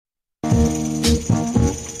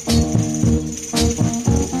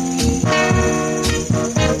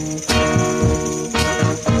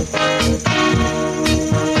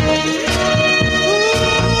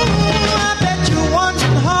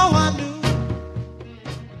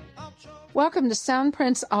Welcome to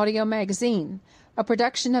Soundprints Audio Magazine, a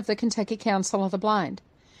production of the Kentucky Council of the Blind.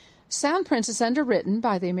 Soundprints is underwritten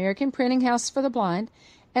by the American Printing House for the Blind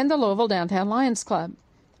and the Louisville Downtown Lions Club.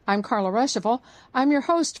 I'm Carla Ruschival. I'm your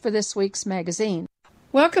host for this week's magazine.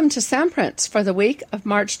 Welcome to Soundprints for the week of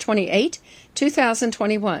March 28,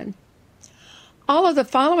 2021. All of the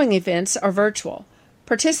following events are virtual.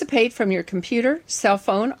 Participate from your computer, cell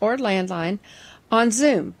phone, or landline on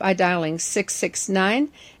Zoom by dialing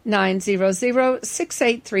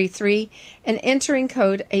 669-900-6833 and entering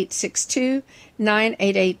code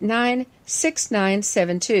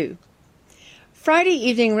 862-9889-6972. Friday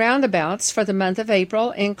evening roundabouts for the month of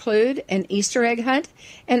April include an Easter egg hunt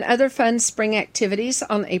and other fun spring activities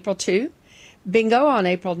on April 2, bingo on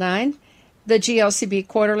April 9, the GLCB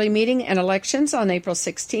quarterly meeting and elections on April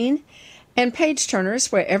 16, and page turners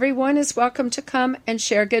where everyone is welcome to come and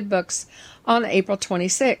share good books on April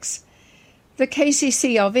 26. The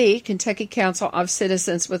KCCLV, Kentucky Council of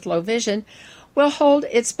Citizens with Low Vision, will hold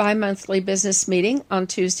its bi-monthly business meeting on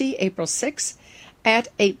Tuesday, April 6 at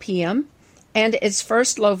 8 p.m., and its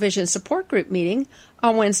first Low Vision Support Group meeting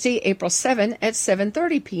on Wednesday, April 7 at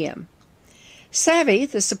 7:30 p.m. Savvy,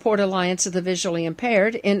 the Support Alliance of the Visually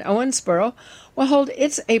Impaired in Owensboro, will hold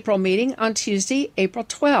its April meeting on Tuesday, April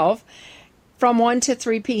 12 from 1 to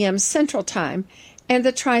 3 p.m. Central Time, and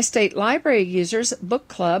the Tri-State Library Users Book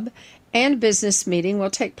Club and Business Meeting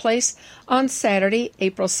will take place on Saturday,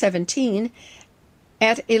 April 17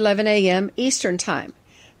 at 11 a.m. Eastern Time.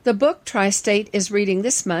 The book Tri-State is reading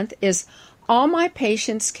this month is All My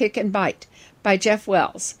Patients Kick and Bite by Jeff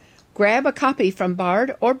Wells. Grab a copy from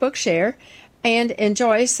Bard or Bookshare and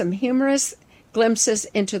enjoy some humorous glimpses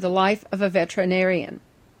into the life of a veterinarian.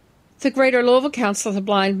 The Greater Louisville Council of the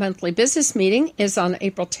Blind monthly business meeting is on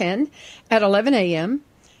April 10 at 11 a.m.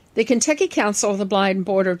 The Kentucky Council of the Blind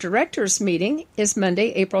Board of Directors meeting is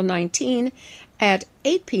Monday, April 19 at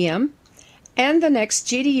 8 p.m. And the next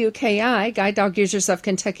GDUKI, Guide Dog Users of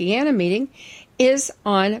Kentuckiana meeting, is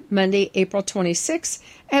on Monday, April 26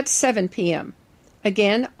 at 7 p.m.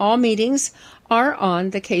 Again, all meetings are on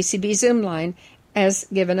the KCB Zoom line as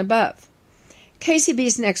given above.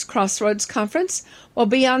 KCB's next Crossroads Conference will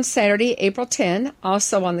be on Saturday, April 10,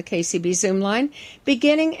 also on the KCB Zoom line,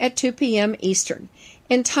 beginning at 2 p.m. Eastern.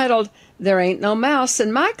 Entitled, There Ain't No Mouse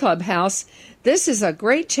in My Clubhouse, this is a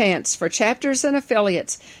great chance for chapters and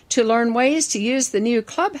affiliates to learn ways to use the new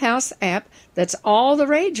Clubhouse app that's all the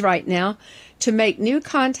rage right now to make new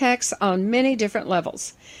contacts on many different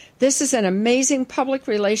levels. This is an amazing public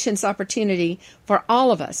relations opportunity for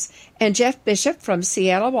all of us, and Jeff Bishop from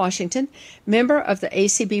Seattle, Washington, member of the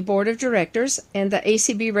ACB Board of Directors and the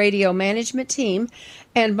ACB Radio Management Team,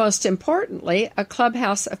 and most importantly, a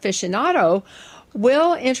Clubhouse aficionado,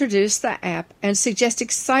 will introduce the app and suggest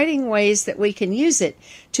exciting ways that we can use it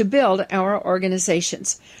to build our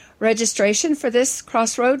organizations. Registration for this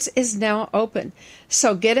Crossroads is now open,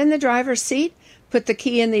 so get in the driver's seat, put the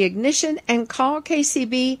key in the ignition, and call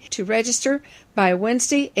KCB to register by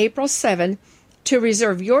Wednesday, April 7 to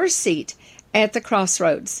reserve your seat at the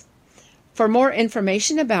Crossroads. For more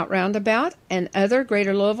information about Roundabout and other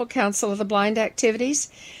Greater Louisville Council of the Blind activities,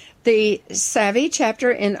 the Savvy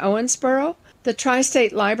chapter in Owensboro, the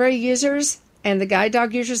Tri-State Library Users, and the Guide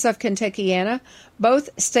Dog Users of Kentuckiana,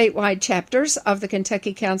 both statewide chapters of the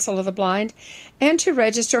Kentucky Council of the Blind, and to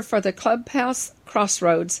register for the Clubhouse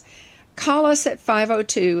Crossroads, call us at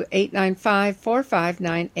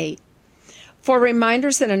 502-895-4598. For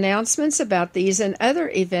reminders and announcements about these and other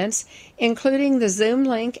events, including the Zoom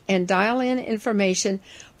link and dial-in information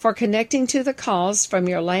for connecting to the calls from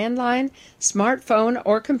your landline, smartphone,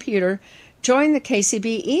 or computer, join the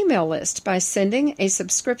KCB email list by sending a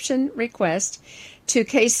subscription request to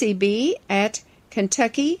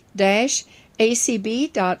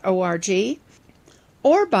kcb@kentucky-acb.org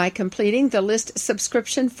or by completing the list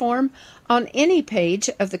subscription form on any page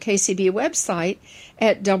of the KCB website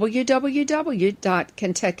at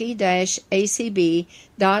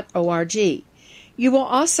www.kentucky-acb.org. You will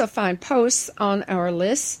also find posts on our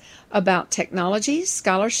lists about technology,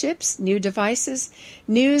 scholarships, new devices,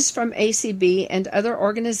 news from ACB and other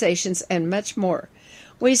organizations, and much more.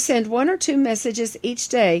 We send 1 or 2 messages each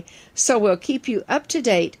day, so we'll keep you up to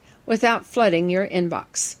date without flooding your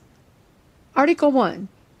inbox. Article 1,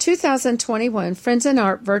 2021 Friends in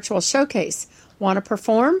Art Virtual Showcase. Want to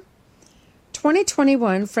perform?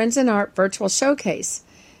 2021 Friends in Art Virtual Showcase.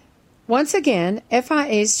 Once again,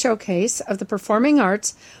 FIA's Showcase of the Performing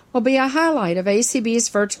Arts will be a highlight of ACB's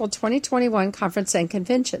virtual 2021 conference and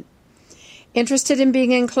convention. Interested in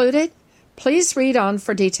being included? Please read on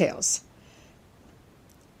for details.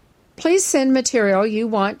 Please send material you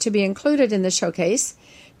want to be included in the showcase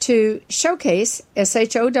to Showcase,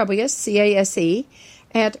 SHOWCASE,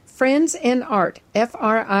 at friendsinart,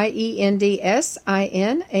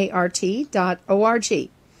 FRIENDSINART.org.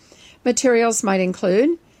 Materials might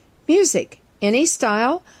include music, any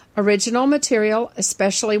style, original material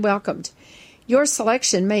especially welcomed. Your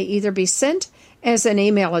selection may either be sent as an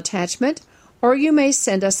email attachment, or you may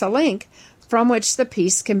send us a link from which the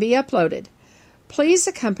piece can be uploaded. Please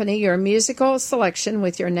accompany your musical selection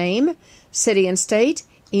with your name, city and state,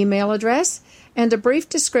 email address, and a brief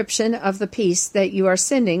description of the piece that you are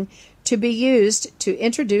sending to be used to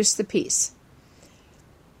introduce the piece.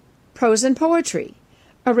 Prose and poetry.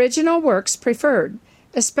 Original works preferred,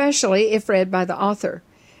 especially if read by the author.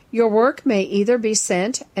 Your work may either be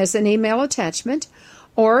sent as an email attachment,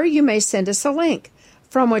 or you may send us a link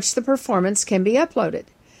from which the performance can be uploaded.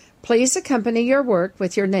 Please accompany your work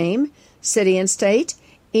with your name, city and state,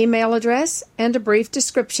 email address, and a brief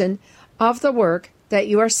description of the work that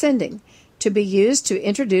you are sending to be used to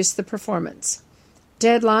introduce the performance.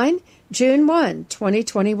 Deadline, June 1,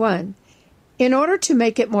 2021. In order to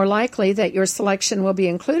make it more likely that your selection will be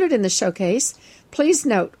included in the showcase, please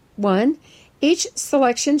note, 1. Each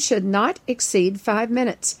selection should not exceed 5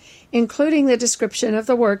 minutes, including the description of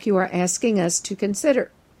the work you are asking us to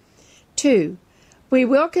consider. 2. We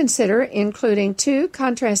will consider including 2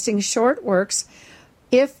 contrasting short works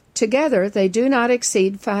if together they do not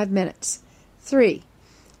exceed 5 minutes. 3.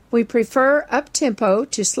 We prefer up-tempo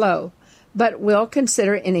to slow, but will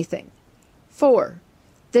consider anything. 4.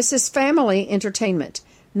 This is family entertainment.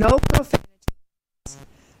 No profanity.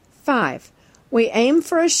 5. We aim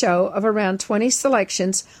for a show of around 20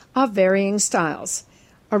 selections of varying styles.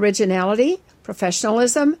 Originality,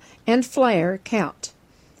 professionalism, and flair count.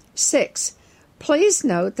 6. Please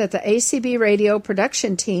note that the ACB Radio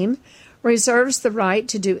production team reserves the right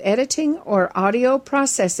to do editing or audio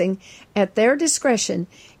processing at their discretion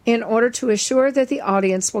in order to assure that the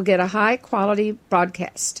audience will get a high-quality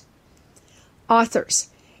broadcast. Authors.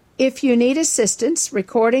 If you need assistance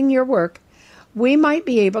recording your work, we might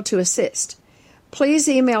be able to assist. Please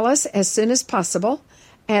email us as soon as possible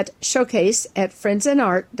at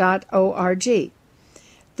showcase@friendsinart.org.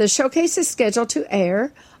 The showcase is scheduled to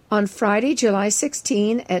air on Friday, July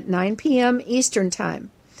 16 at 9 p.m. Eastern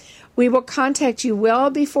Time. We will contact you well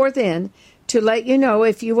before then to let you know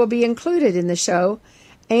if you will be included in the show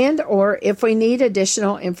and or if we need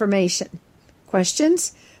additional information.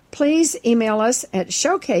 Questions? Please email us at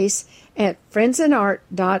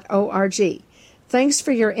showcase@friendsinart.org. Thanks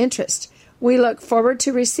for your interest. We look forward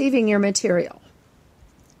to receiving your material.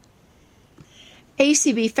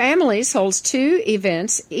 ACB Families holds 2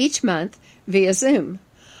 events each month via Zoom.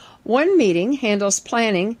 One meeting handles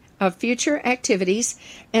planning of future activities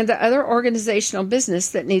and the other organizational business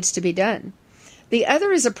that needs to be done. The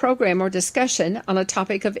other is a program or discussion on a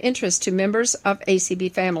topic of interest to members of ACB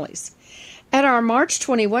Families. At our March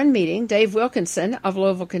 21 meeting, Dave Wilkinson of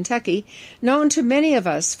Louisville, Kentucky, known to many of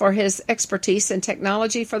us for his expertise in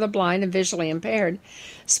technology for the blind and visually impaired,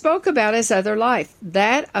 spoke about his other life,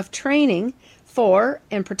 that of training for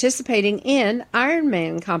and participating in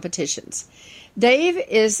Ironman competitions. Dave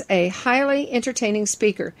is a highly entertaining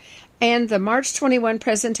speaker, and the March 21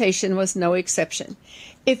 presentation was no exception.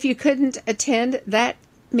 If you couldn't attend that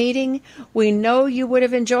meeting, we know you would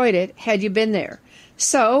have enjoyed it had you been there.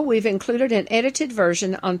 So we've included an edited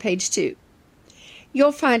version on page 2.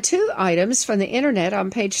 You'll find 2 items from the internet on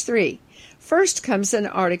page 3. First comes an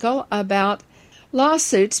article about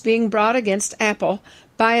lawsuits being brought against Apple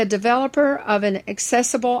by a developer of an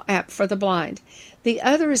accessible app for the blind. The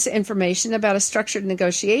other is information about a structured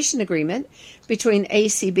negotiation agreement between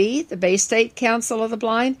ACB, the Bay State Council of the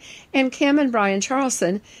Blind, and Kim and Brian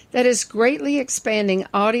Charlson that is greatly expanding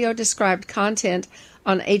audio-described content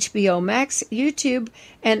on HBO Max, YouTube,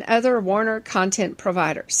 and other Warner content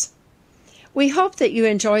providers. We hope that you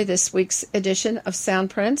enjoy this week's edition of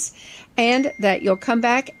Soundprints and that you'll come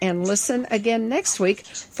back and listen again next week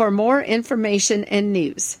for more information and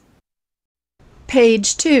news.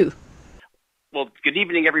 Page 2. Well, good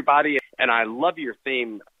evening, everybody, and I love your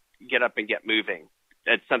theme, Get Up and Get Moving.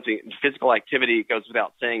 It's something, physical activity, goes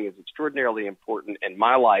without saying, is extraordinarily important in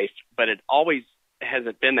my life, but it always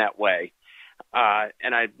hasn't been that way.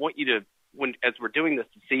 And I want you to, as we're doing this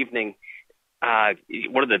evening,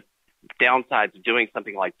 one of the downsides of doing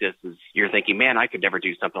something like this is you're thinking, man, I could never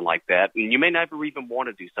do something like that. And you may never even want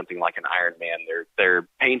to do something like an Ironman. They're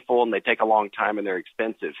painful and they take a long time and they're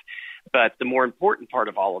expensive. But the more important part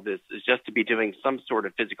of all of this is just to be doing some sort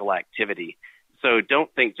of physical activity. So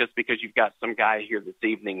don't think just because you've got some guy here this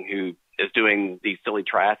evening who is doing these silly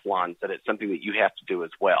triathlons that it's something that you have to do as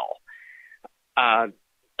well.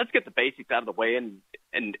 let's get the basics out of the way and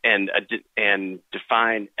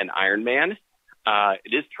define an Ironman.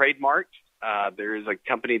 It is trademarked. There is a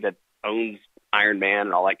company that owns Ironman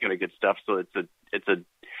and all that kind of good stuff. So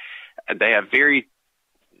they have very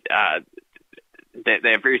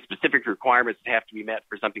specific requirements that have to be met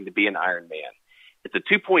for something to be an Ironman. It's a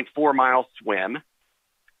 2.4 mile swim,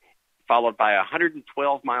 followed by a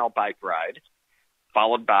 112-mile bike ride,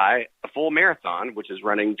 followed by a full marathon, which is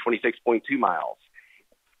running 26.2 miles.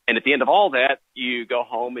 And at the end of all that, you go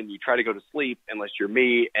home and you try to go to sleep, unless you're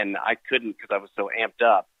me, and I couldn't because I was so amped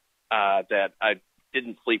up that I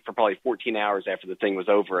didn't sleep for probably 14 hours after the thing was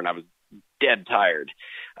over, and I was dead tired.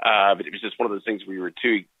 But it was just one of those things where you were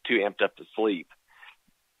too amped up to sleep.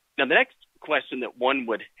 Now, the next question that one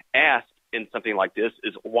would ask in something like this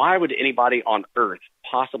is, why would anybody on Earth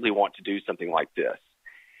possibly want to do something like this?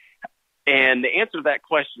 And the answer to that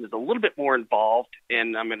question is a little bit more involved,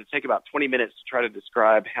 and I'm going to take about 20 minutes to try to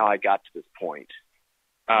describe how I got to this point.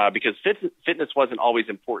 Because fitness wasn't always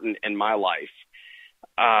important in my life.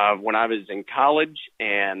 When I was in college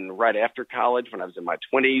and right after college, when I was in my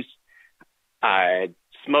 20s, I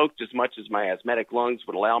smoked as much as my asthmatic lungs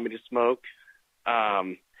would allow me to smoke.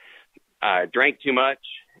 I drank too much,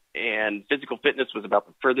 and physical fitness was about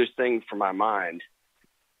the furthest thing from my mind.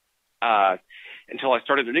 Until I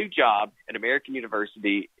started a new job at American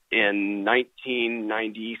University in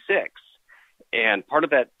 1996. And part of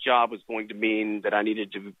that job was going to mean that I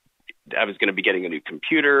was going to be getting a new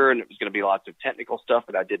computer, and it was going to be lots of technical stuff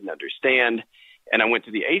that I didn't understand. And I went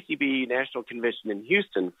to the ACB National Convention in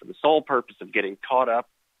Houston for the sole purpose of getting caught up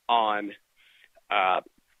on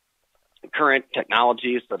current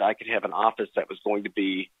technologies so that I could have an office that was going to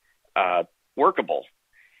be workable.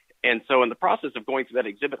 And so in the process of going through that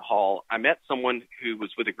exhibit hall, I met someone who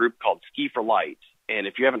was with a group called Ski for Light. And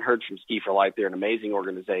if you haven't heard from Ski for Light, they're an amazing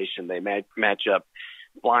organization. They match up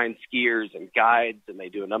blind skiers and guides, and they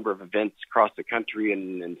do a number of events across the country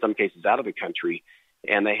and in some cases out of the country.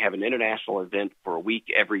 And they have an international event for a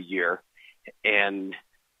week every year. And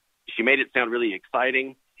she made it sound really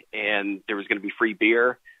exciting, and there was going to be free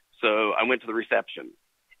beer. So I went to the reception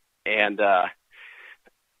and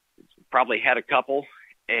probably had a couple,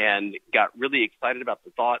 and got really excited about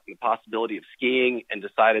the thought and the possibility of skiing, and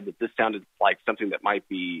decided that this sounded like something that might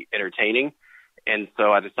be entertaining. And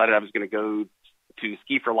so I decided I was going to go to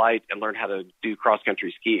Ski for Light and learn how to do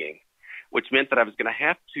cross-country skiing, which meant that I was going to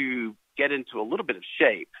have to get into a little bit of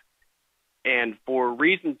shape. And for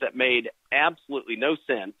reasons that made absolutely no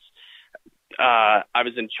sense, I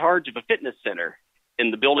was in charge of a fitness center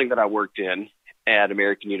in the building that I worked in at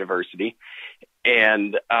American University.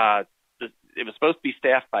 And it was supposed to be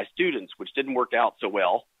staffed by students, which didn't work out so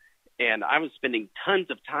well. And I was spending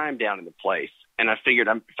tons of time down in the place. And I figured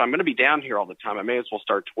if I'm going to be down here all the time, I may as well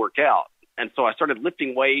start to work out. And so I started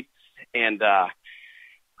lifting weights and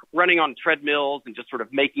running on treadmills and just sort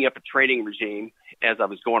of making up a training regime as I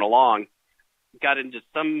was going along. Got into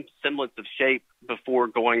some semblance of shape before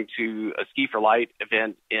going to a Ski for Light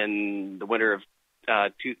event in the winter of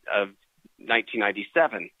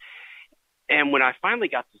 1997. And when I finally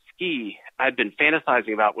got to ski, I'd been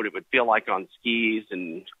fantasizing about what it would feel like on skis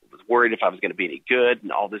and was worried if I was going to be any good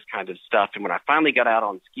and all this kind of stuff. And when I finally got out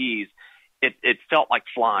on skis, it felt like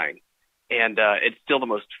flying. And it's still the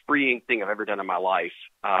most freeing thing I've ever done in my life.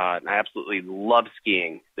 And I absolutely love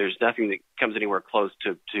skiing. There's nothing that comes anywhere close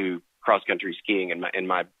to cross-country skiing in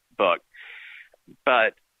my book.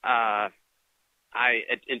 But I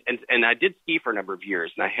did ski for a number of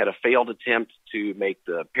years, and I had a failed attempt to make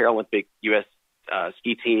the Paralympic U.S.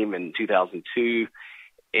 Ski team in 2002,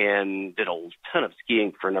 and did a ton of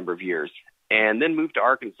skiing for a number of years, and then moved to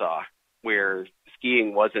Arkansas, where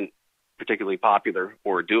skiing wasn't particularly popular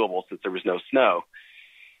or doable since there was no snow,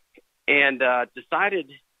 and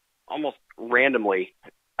decided almost randomly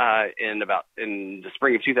in the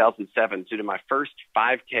spring of 2007 to do my first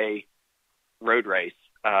 5K road race,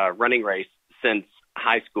 running race since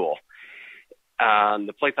high school.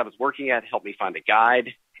 The place I was working at helped me find a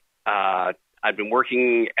guide. I'd been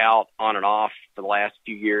working out on and off for the last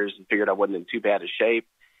few years and figured I wasn't in too bad a shape.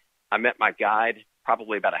 I met my guide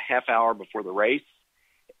probably about a half hour before the race.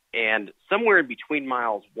 And somewhere in between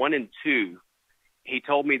miles 1 and 2, he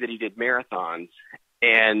told me that he did marathons,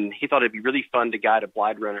 and he thought it'd be really fun to guide a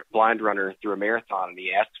blind runner through a marathon. And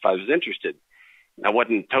he asked if I was interested. And I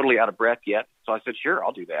wasn't totally out of breath yet, so I said, sure,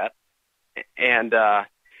 I'll do that. And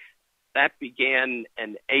that began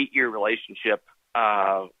an 8-year relationship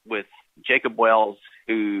with Jacob Wells,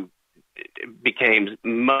 who became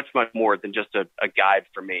much, much more than just a guide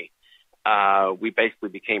for me. We basically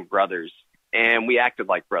became brothers, and we acted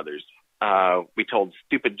like brothers. We told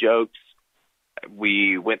stupid jokes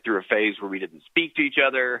We went through a phase where we didn't speak to each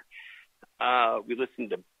other. We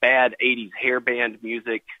listened to bad 80s hair band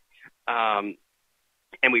music. And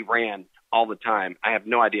we ran all the time. I have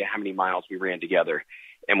no idea how many miles we ran together.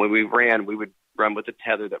 And when we ran, we would run with a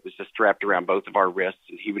tether that was just strapped around both of our wrists,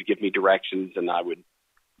 and he would give me directions and I would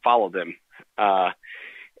follow them.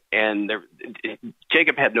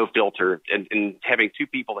 Jacob had no filter, and having two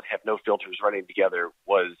people that have no filters running together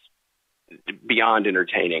was beyond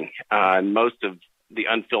entertaining. And most of the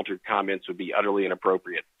unfiltered comments would be utterly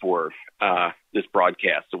inappropriate for this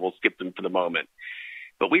broadcast, so we'll skip them for the moment.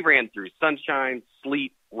 But we ran through sunshine,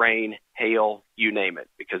 sleet, rain, hail, you name it,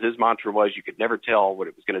 because his mantra was you could never tell what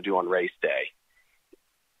it was going to do on race day.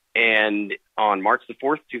 And on March the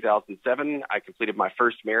 4th, 2007, I completed my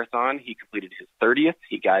first marathon. He completed his 30th.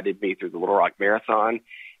 He guided me through the Little Rock Marathon,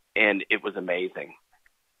 and it was amazing.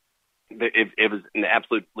 It was an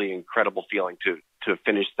absolutely incredible feeling to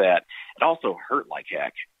finish that. It also hurt like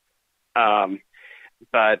heck.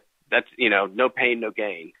 But that's, no pain, no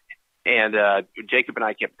gain. And Jacob and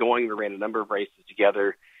I kept going. We ran a number of races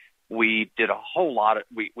together. We did a whole lot of,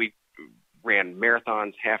 we ran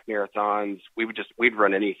marathons, half marathons. We'd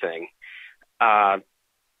run anything.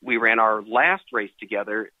 We ran our last race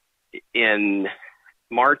together in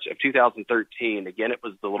March of 2013. Again, it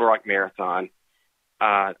was the Little Rock Marathon.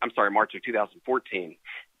 March of 2014.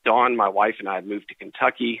 Dawn, my wife, and I had moved to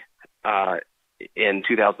Kentucky in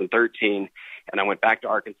 2013, and I went back to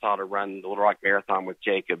Arkansas to run the Little Rock Marathon with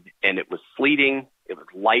Jacob, and it was sleeting, it was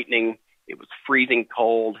lightning, it was freezing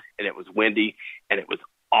cold, and it was windy, and it was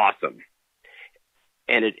awesome.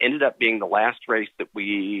 And it ended up being the last race that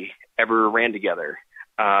we ever ran together,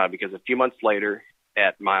 because a few months later,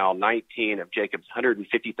 at mile 19 of Jacob's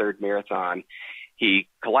 153rd marathon, he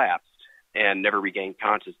collapsed and never regained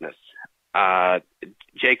consciousness.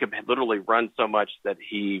 Jacob had literally run so much that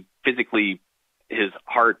he physically, his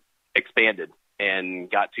heart expanded and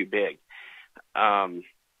got too big. And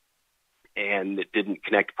it didn't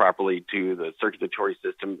connect properly to the circulatory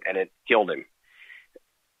system, and it killed him.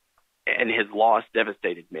 And his loss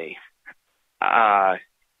devastated me.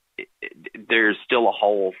 There's still a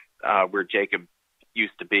hole where Jacob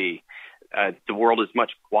used to be. The world is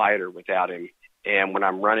much quieter without him. And when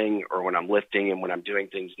I'm running or when I'm lifting and when I'm doing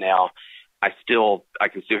things now, I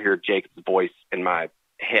can still hear Jacob's voice in my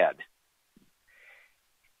head.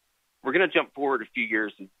 We're going to jump forward a few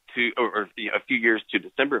years to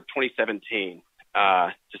December of 2017,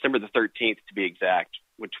 December the 13th to be exact,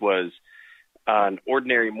 which was an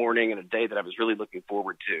ordinary morning and a day that I was really looking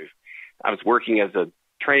forward to. I was working as a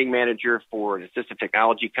training manager for an assistive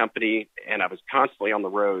technology company, and I was constantly on the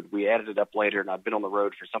road. We added it up later, and I'd been on the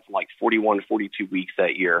road for something like 41, 42 weeks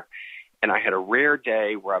that year. And I had a rare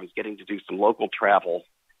day where I was getting to do some local travel,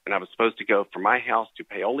 and I was supposed to go from my house to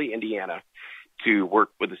Paoli, Indiana, to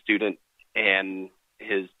work with a student and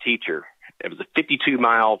his teacher. It was a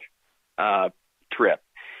 52-mile trip.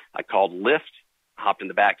 I called Lyft, hopped in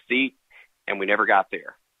the back seat, and we never got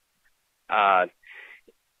there.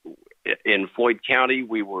 In Floyd County,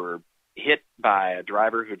 we were hit by a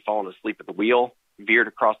driver who had fallen asleep at the wheel, veered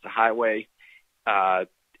across the highway,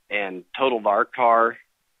 and totaled our car,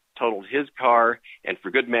 totaled his car, and for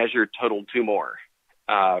good measure, totaled two more,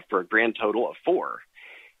 for a grand total of four.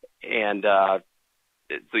 And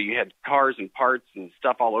so you had cars and parts and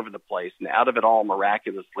stuff all over the place, and out of it all,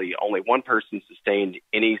 miraculously, only one person sustained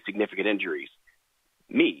any significant injuries,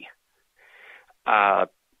 me.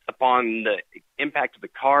 Upon the impact of the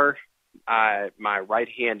car, my right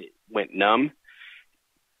hand went numb,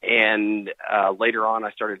 and later on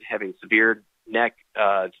I started having severe neck,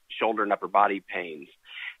 shoulder, and upper body pains.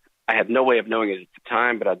 I had no way of knowing it at the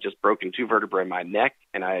time, but I'd just broken two vertebrae in my neck,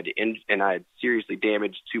 and I had seriously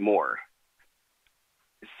damaged two more.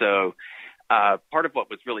 So part of what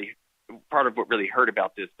really hurt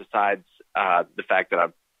about this, besides the fact that I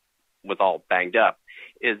was all banged up,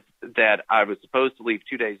 is that I was supposed to leave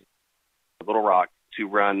 2 days in Little Rock to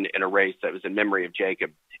run in a race that was in memory of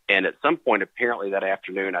Jacob. And at some point, apparently that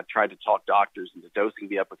afternoon, I tried to talk doctors into dosing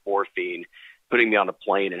me up with morphine, putting me on a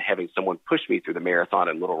plane, and having someone push me through the marathon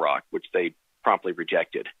in Little Rock, which they promptly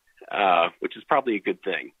rejected, which is probably a good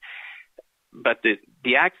thing. But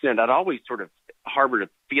the accident, I'd always sort of harbored a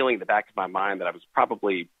feeling in the back of my mind that I was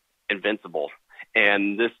probably invincible.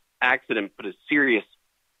 And this accident put a serious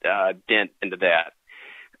dent into that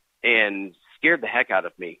and scared the heck out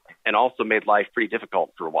of me, and also made life pretty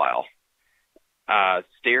difficult for a while.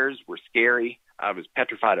 Stairs were scary. I was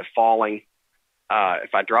petrified of falling.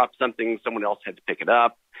 If I dropped something, someone else had to pick it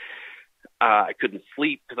up. I couldn't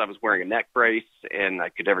sleep because I was wearing a neck brace, and I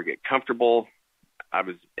could never get comfortable. I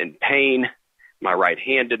was in pain. My right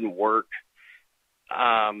hand didn't work.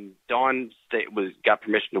 Dawn got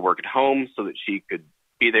permission to work at home so that she could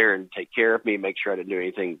be there and take care of me, make sure I didn't do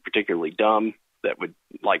anything particularly dumb that would,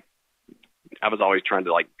 like, I was always trying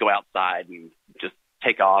to, like, go outside and just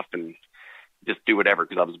take off and just do whatever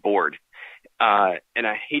because I was bored. And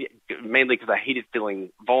I hated, mainly because I hated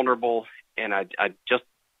feeling vulnerable, and I just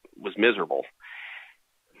was miserable.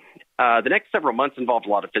 The next several months involved a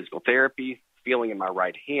lot of physical therapy. Feeling in my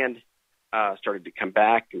right hand started to come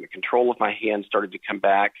back, and the control of my hand started to come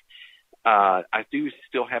back. I do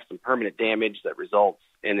still have some permanent damage that results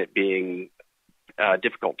in it being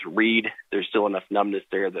difficult to read. There's still enough numbness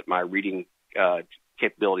there that my reading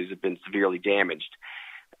capabilities have been severely damaged.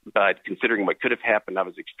 But considering what could have happened, I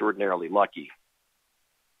was extraordinarily lucky.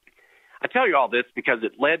 I tell you all this because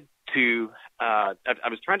it led to I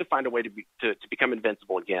was trying to find a way to become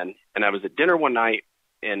invincible again, and I was at dinner one night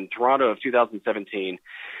in Toronto of 2017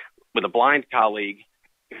 with a blind colleague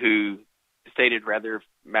who stated rather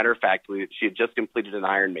matter-of-factly that she had just completed an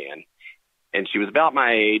Ironman, and she was about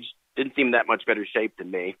my age, didn't seem that much better shape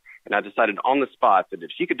than me, and I decided on the spot that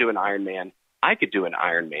if she could do an Ironman, I could do an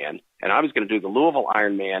Ironman, and I was going to do the Louisville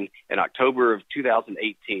Ironman in October of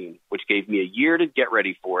 2018, which gave me a year to get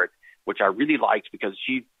ready for it, which I really liked because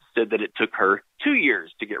she said that it took her 2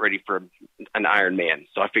 years to get ready for an Ironman.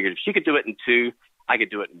 So I figured if she could do it in 2, I could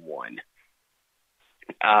do it in 1.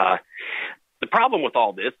 The problem with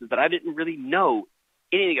all this is that I didn't really know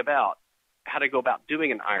anything about how to go about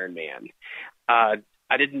doing an Ironman.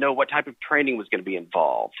 I didn't know what type of training was going to be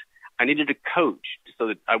involved. I needed a coach so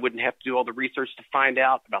that I wouldn't have to do all the research to find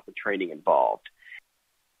out about the training involved.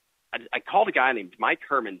 I called a guy named Mike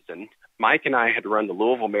Hermanson. Mike and I had run the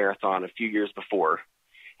Louisville Marathon a few years before.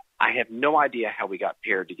 I have no idea how we got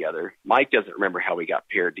paired together. Mike doesn't remember how we got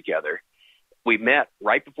paired together. We met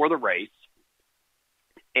right before the race,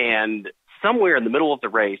 and somewhere in the middle of the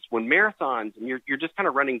race, when marathons, and you're just kind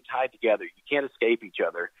of running tied together, you can't escape each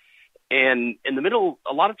other. And in the middle,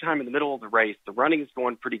 a lot of time in the middle of the race, the running is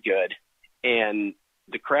going pretty good, and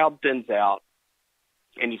the crowd thins out,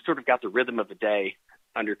 and you've sort of got the rhythm of the day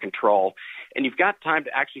under control, and you've got time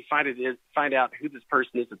to actually find out who this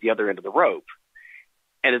person is at the other end of the rope.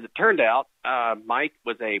 And as it turned out, Mike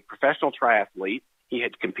was a professional triathlete. He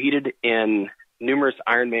had competed in numerous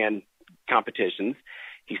Ironman competitions.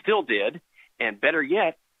 He still did, and better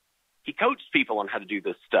yet, he coached people on how to do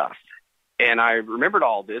this stuff. And I remembered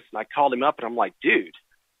all this, and I called him up, and I'm like, dude,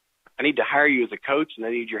 I need to hire you as a coach, and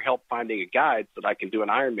I need your help finding a guide so that I can do an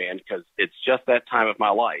Ironman because it's just that time of my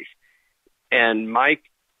life. And Mike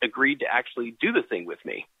agreed to actually do the thing with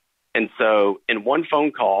me. And so in one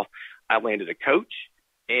phone call, I landed a coach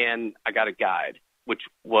and I got a guide, which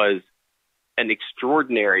was an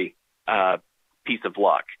extraordinary piece of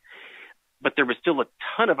luck. But there was still a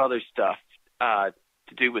ton of other stuff to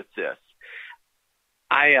do with this.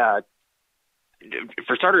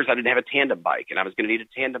 For starters, I didn't have a tandem bike, and I was going to need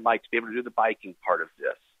a tandem bike to be able to do the biking part of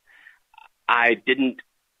this. I didn't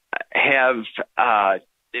have I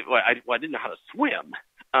didn't know how to swim,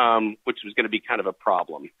 which was going to be kind of a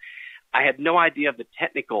problem. I had no idea of the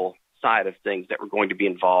technical side of things that were going to be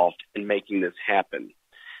involved in making this happen.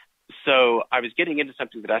 So I was getting into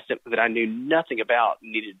something that I knew nothing about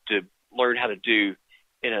and needed to learn how to do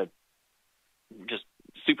in a just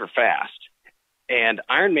super fast. And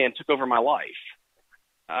Ironman took over my life.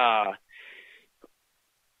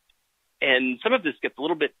 And some of this gets a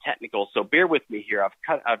little bit technical, so bear with me here.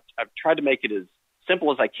 I've tried to make it as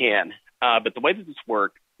simple as I can. But the way that this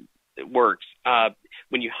works,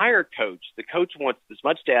 when you hire a coach, the coach wants as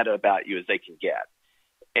much data about you as they can get.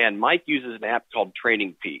 And Mike uses an app called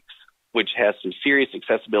Training Peaks, which has some serious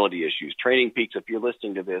accessibility issues. Training Peaks, if you're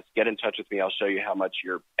listening to this, get in touch with me. I'll show you how much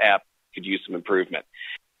your app could use some improvement.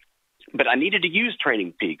 But I needed to use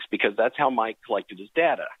Training Peaks because that's how Mike collected his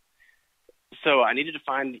data. So I needed to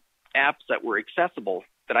find apps that were accessible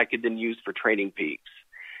that I could then use for Training Peaks.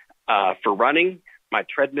 For running, my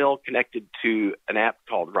treadmill connected to an app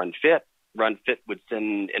called RunFit. RunFit would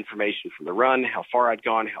send information from the run, how far I'd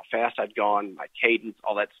gone, how fast I'd gone, my cadence,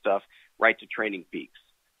 all that stuff, right to Training Peaks.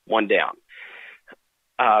 One down.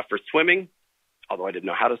 For swimming, although I didn't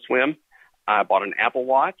know how to swim, I bought an Apple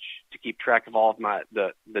Watch to keep track of all of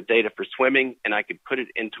the data for swimming, and I could put it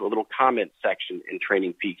into a little comment section in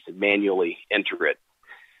Training Peaks and manually enter it.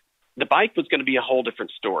 The bike was going to be a whole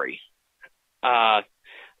different story. I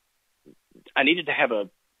needed to have a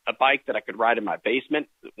bike that I could ride in my basement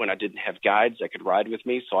when I didn't have guides that could ride with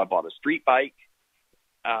me, so I bought a street bike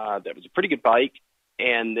that was a pretty good bike,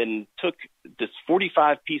 and then took this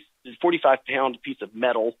 45-pound piece of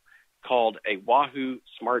metal called a Wahoo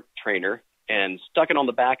Smart Trainer and stuck it on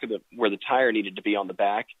the back of where the tire needed to be on the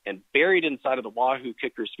back, and buried inside of the Wahoo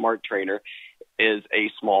KICKR Smart Trainer is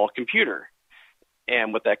a small computer.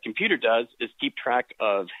 And what that computer does is keep track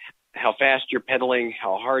of how fast you're pedaling,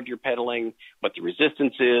 how hard you're pedaling, what the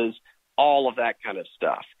resistance is, all of that kind of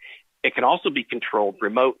stuff. It can also be controlled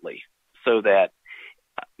remotely so that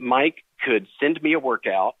Mike could send me a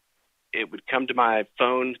workout. It would come to my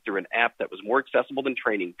phone through an app that was more accessible than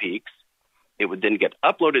Training Peaks. It would then get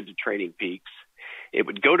uploaded to Training Peaks. It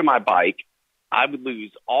would go to my bike. I would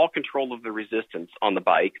lose all control of the resistance on the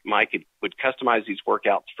bike. Mike would customize these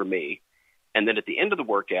workouts for me. And then at the end of the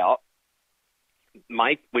workout,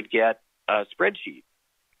 Mike would get a spreadsheet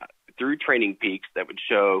through Training Peaks that would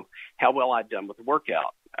show how well I'd done with the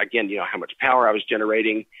workout. Again, how much power I was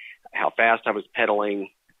generating, how fast I was pedaling,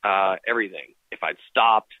 everything. If I'd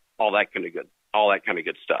stopped, all that kind of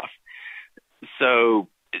good stuff. So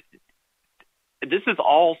this is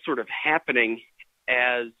all sort of happening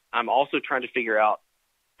as I'm also trying to figure out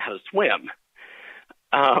how to swim.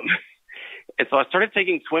 And so I started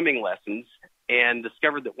taking swimming lessons and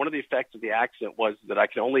discovered that one of the effects of the accident was that I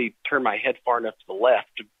could only turn my head far enough to the left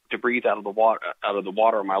to breathe out of the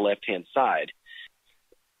water on my left-hand side.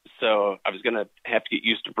 So I was going to have to get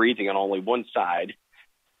used to breathing on only one side,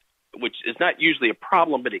 which is not usually a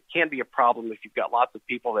problem, but it can be a problem if you've got lots of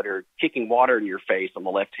people that are kicking water in your face on the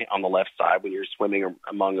left side when you're swimming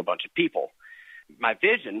among a bunch of people. My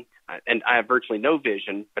vision, and I have virtually no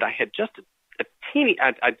vision, but I had just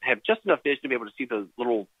I have just enough vision to be able to see the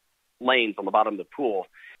little lanes on the bottom of the pool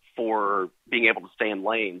for being able to stay in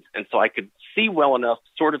lanes. And so I could see well enough,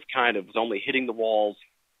 was only hitting the walls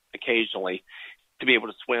occasionally to be able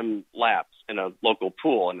to swim laps in a local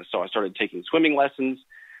pool. And so I started taking swimming lessons,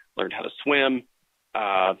 learned how to swim,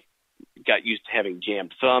 got used to having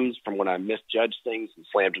jammed thumbs from when I misjudged things and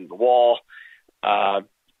slammed into the wall.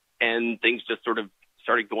 And things just sort of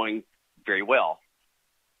started going very well.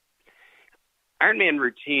 Ironman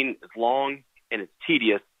routine is long and it's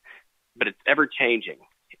tedious, but it's ever changing.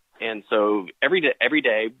 And so every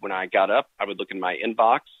day when I got up, I would look in my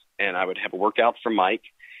inbox and I would have a workout from Mike,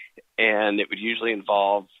 and it would usually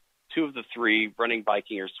involve two of the three, running,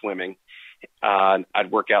 biking, or swimming.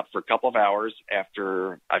 I'd work out for a couple of hours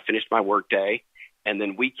after I finished my work day, and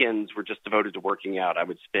then weekends were just devoted to working out. I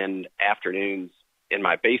would spend afternoons in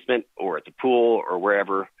my basement or at the pool or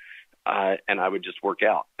wherever, and I would just work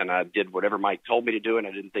out. And I did whatever Mike told me to do, and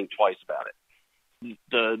I didn't think twice about it.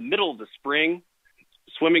 The middle of the spring,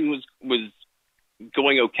 swimming was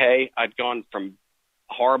going okay. I'd gone from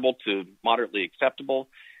horrible to moderately acceptable.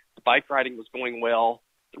 The bike riding was going well.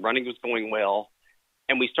 The running was going well.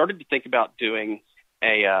 And we started to think about doing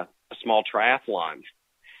a small triathlon.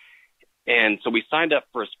 And so we signed up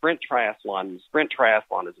for a sprint triathlon. The sprint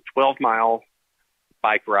triathlon is a 12-mile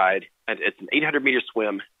bike ride. It's an 800-meter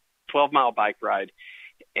swim, 12-mile bike ride,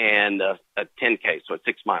 and a 10K, so it's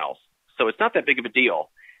 6 miles. So it's not that big of a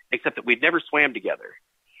deal, except that we'd never swam together.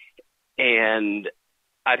 And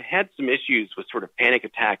I'd had some issues with sort of panic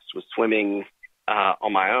attacks with swimming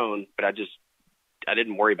on my own, but I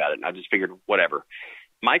didn't worry about it, and I just figured, whatever.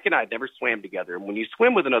 Mike and I had never swam together, and when you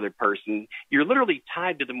swim with another person, you're literally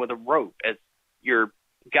tied to them with a rope as your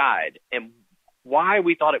guide. And why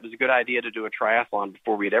we thought it was a good idea to do a triathlon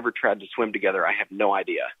before we had ever tried to swim together, I have no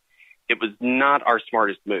idea. It was not our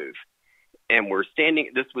smartest move. And we're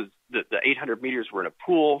standing, this was the 800 meters were in a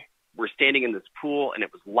pool. We're standing in this pool, and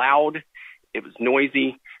it was loud. It was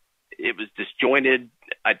noisy. It was disjointed.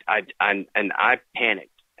 I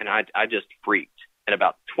panicked, and I just freaked. And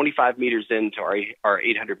about 25 meters into our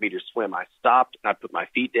 800-meter swim, I stopped, and I put my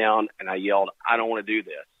feet down, and I yelled, "I don't want to do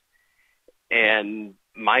this." And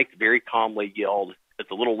Mike very calmly yelled,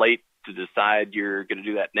 "It's a little late to decide you're going to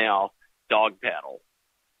do that now. Dog paddle."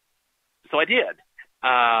 So I did.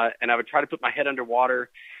 And I would try to put my head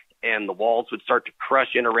underwater, and the walls would start to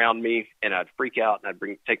crush in around me, and I'd freak out, and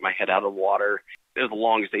I'd take my head out of the water. It was the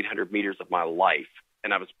longest 800 meters of my life.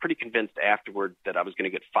 And I was pretty convinced afterward that I was going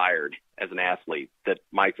to get fired as an athlete, that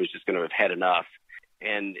Mike was just going to have had enough.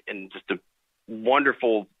 And just a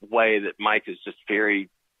wonderful way that Mike is just very,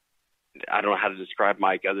 I don't know how to describe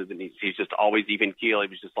Mike other than he's just always even keel. He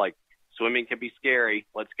was just like, swimming can be scary.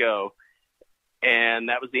 Let's go. And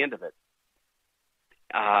that was the end of it,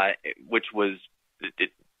 which was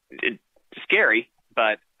scary,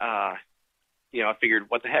 but, I figured,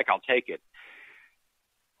 what the heck, I'll take it.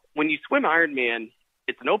 When you swim Ironman,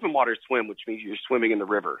 it's an open water swim, which means you're swimming in the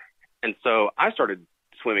river. And so I started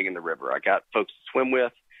swimming in the river. I got folks to swim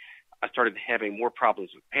with. I started having more problems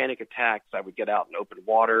with panic attacks. I would get out in open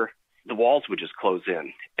water. The walls would just close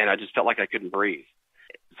in, and I just felt like I couldn't breathe.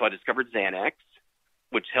 So I discovered Xanax,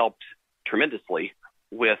 which helped tremendously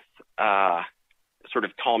with sort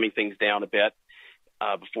of calming things down a bit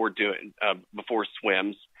before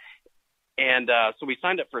swims. And so we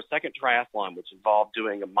signed up for a second triathlon, which involved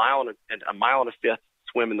doing a mile and a fifth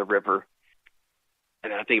swim in the river.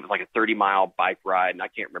 And I think it was like a 30-mile bike ride, and I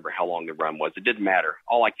can't remember how long the run was. It didn't matter.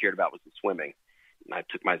 All I cared about was the swimming. And I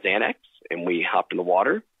took my Xanax, and we hopped in the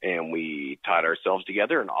water, and we tied ourselves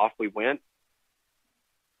together, and off we went.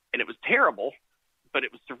 And it was terrible, but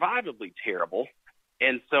it was survivably terrible.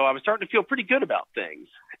 And so I was starting to feel pretty good about things.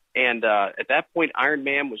 And at that point,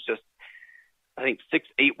 Ironman was just, I think,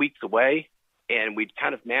 6-8 weeks away. And we'd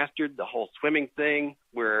kind of mastered the whole swimming thing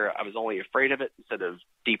where I was only afraid of it instead of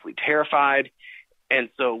deeply terrified. And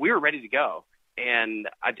so we were ready to go. And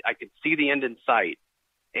I could see the end in sight.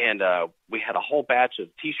 And we had a whole batch of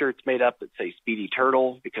T-shirts made up that say Speedy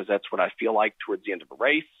Turtle, because that's what I feel like towards the end of a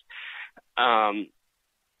race.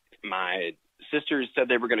 My sisters said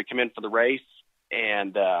they were going to come in for the race,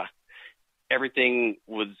 and everything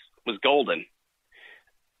was golden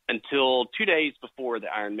until 2 days before the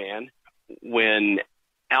Ironman, when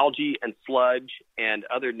algae and sludge and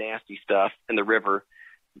other nasty stuff in the river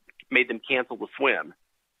made them cancel the swim,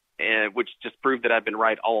 and which just proved that I'd been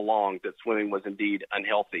right all along, that swimming was indeed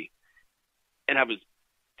unhealthy. And I was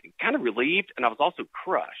kind of relieved, and I was also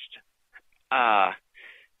crushed. I'd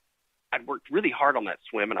worked really hard on that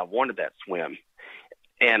swim, and I wanted that swim,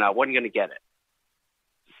 and I wasn't going to get it.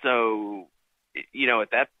 So,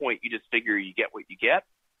 at that point, you just figure you get what you get.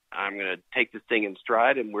 I'm going to take this thing in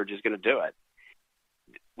stride, and we're just going to do it.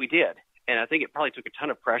 We did. And I think it probably took a ton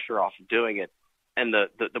of pressure off of doing it. And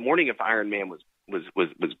the morning of Ironman was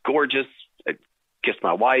gorgeous. I kissed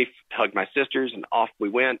my wife, hugged my sisters, and off we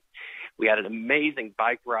went. We had an amazing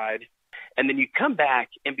bike ride. And then you come back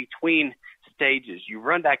in between stages. You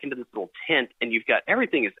run back into this little tent, and you've got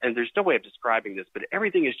everything and there's no way of describing this, but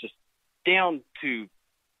everything is just down to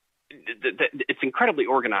it's incredibly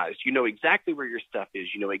organized. You know exactly where your stuff is.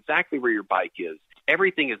 You know exactly where your bike is.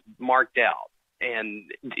 Everything is marked out, and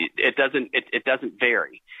it doesn't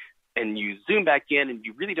vary. And you zoom back in, and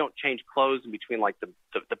you really don't change clothes in between, like the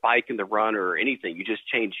bike and the run or anything. You just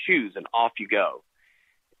change shoes, and off you go.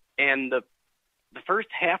 And the first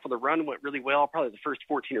half of the run went really well, probably the first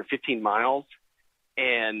 14 or 15 miles.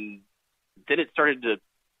 And then it started to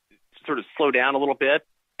sort of slow down a little bit.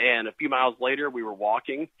 And a few miles later, we were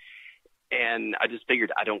walking. And I just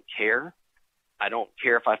figured, I don't care. I don't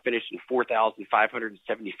care if I finish in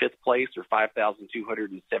 4,575th place or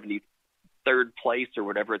 5,273rd place or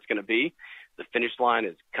whatever it's going to be. The finish line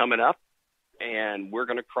is coming up, and we're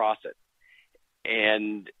going to cross it.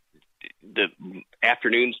 And the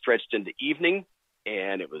afternoon stretched into evening,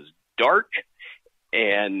 and it was dark,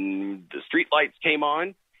 and the street lights came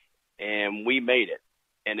on, and we made it.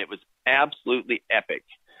 And it was absolutely epic.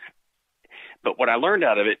 But what I learned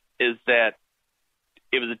out of it is that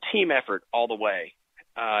it was a team effort all the way.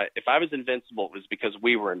 If I was invincible, it was because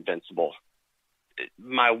we were invincible.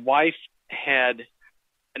 My wife had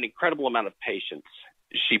an incredible amount of patience.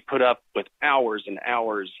 She put up with hours and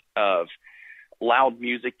hours of loud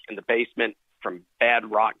music in the basement from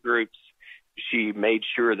bad rock groups. She made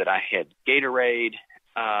sure that I had Gatorade.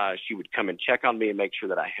 She would come and check on me and make sure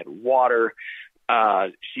that I had water.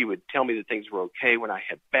 She would tell me that things were okay when I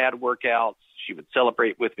had bad workouts. She would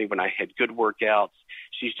celebrate with me when I had good workouts.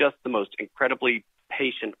 She's just the most incredibly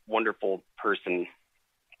patient, wonderful person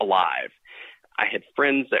alive. I had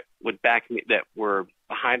friends that would back me, that were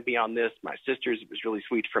behind me on this. My sisters, it was really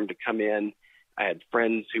sweet for them to come in. I had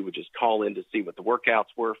friends who would just call in to see what the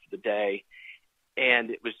workouts were for the day.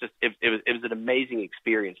 And it was just, it was an amazing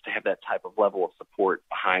experience to have that type of level of support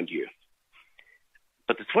behind you.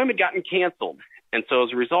 But the swim had gotten canceled. And so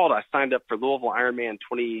as a result, I signed up for Louisville Ironman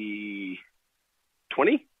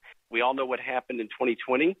 2020. We all know what happened in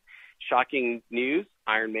 2020. Shocking news.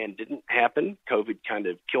 Ironman didn't happen. COVID kind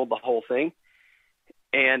of killed the whole thing.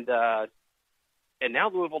 And now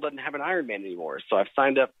Louisville doesn't have an Ironman anymore. So I've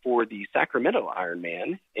signed up for the Sacramento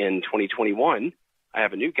Ironman in 2021. I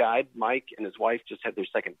have a new guide. Mike and his wife just had their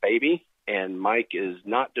second baby, and Mike is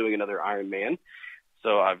not doing another Ironman.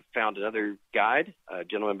 So I've found another guide, a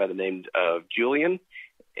gentleman by the name of Julian,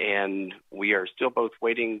 and we are still both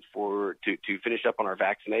waiting to finish up on our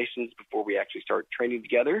vaccinations before we actually start training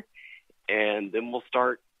together. And then we'll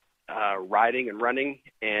start riding and running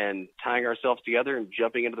and tying ourselves together and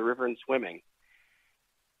jumping into the river and swimming.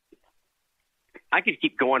 I could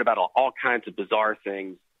keep going about all kinds of bizarre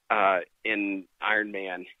things in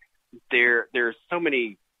Ironman. There are so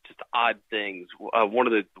many just odd things. One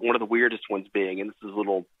of the weirdest ones being, and this is a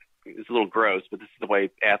little gross, but this is the way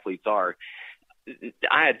athletes are.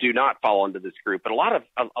 I do not fall into this group, but a lot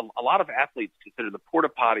of athletes consider the porta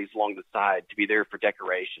potties along the side to be there for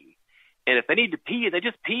decoration. And if they need to pee, they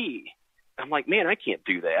just pee. I'm like, man, I can't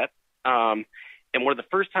do that. And one of the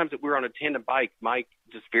first times that we were on a tandem bike, Mike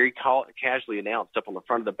just very casually announced up on the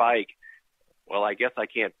front of the bike, well, I guess I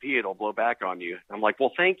can't pee. It'll blow back on you. I'm like,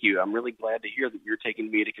 well, thank you. I'm really glad to hear that you're taking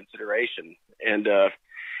me into consideration. And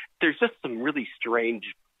there's just some really strange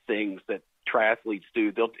things that triathletes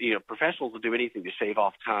do. Professionals will do anything to shave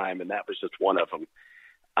off time, and that was just one of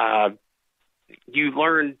them. You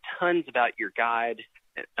learn tons about your guide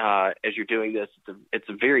as you're doing this. It's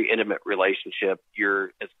a very intimate relationship.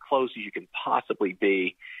 You're as close as you can possibly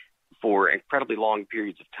be for incredibly long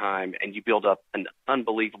periods of time, and you build up an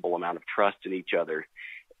unbelievable amount of trust in each other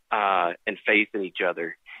and faith in each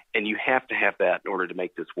other, and you have to have that in order to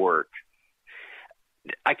make this work.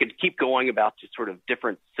 I could keep going about just sort of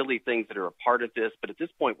different silly things that are a part of this, but at this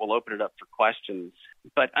point we'll open it up for questions.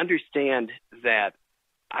 But understand that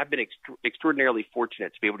I've been extraordinarily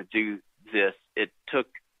fortunate to be able to do this. It took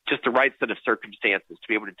just the right set of circumstances to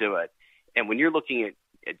be able to do it. And when you're looking at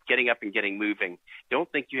getting up and getting moving,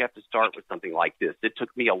 don't think you have to start with something like this. It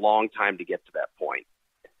took me a long time to get to that point.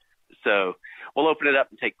 So we'll open it up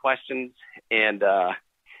and take questions. And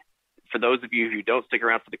for those of you who don't stick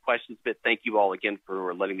around for the questions bit, thank you all again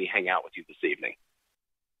for letting me hang out with you this evening.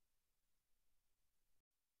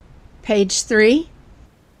 Page 3.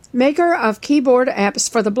 Maker of keyboard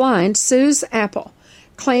apps for the blind sues Apple,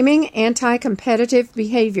 claiming anti-competitive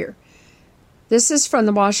behavior. This is from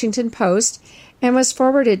the Washington Post and was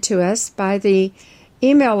forwarded to us by the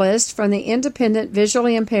email list from the Independent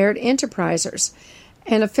Visually Impaired Enterprisers,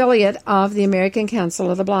 an affiliate of the American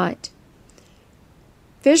Council of the Blind.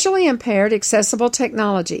 Visually Impaired Accessible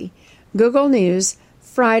Technology, Google News,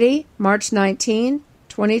 Friday, March 19,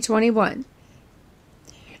 2021.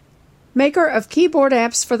 Maker of keyboard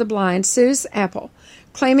apps for the blind sues Apple,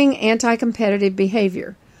 claiming anti-competitive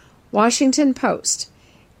behavior. Washington Post.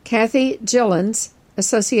 Kathy Gillens,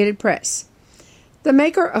 Associated Press. The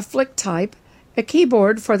maker of FlickType, a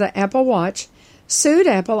keyboard for the Apple Watch, sued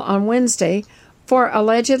Apple on Wednesday for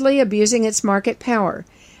allegedly abusing its market power,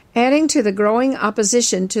 adding to the growing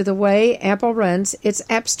opposition to the way Apple runs its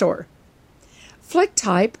App Store.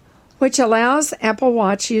 FlickType, which allows Apple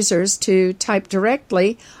Watch users to type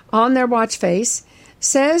directly on their watch face,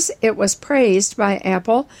 says it was praised by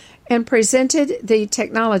Apple and presented the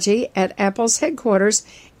technology at Apple's headquarters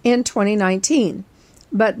in 2019.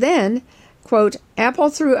 But then, quote, Apple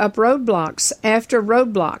threw up roadblocks after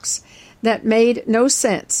roadblocks that made no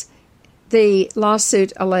sense, the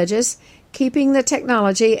lawsuit alleges, keeping the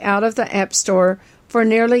technology out of the App Store for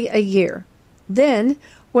nearly a year. Then,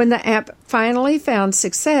 when the app finally found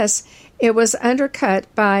success, it was undercut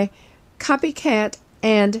by copycat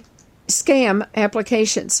and scam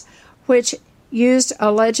applications, which used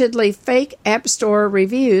allegedly fake App Store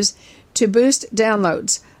reviews to boost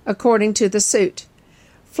downloads, according to the suit.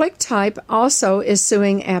 FlickType also is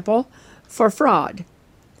suing Apple for fraud.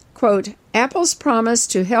 Quote, Apple's promise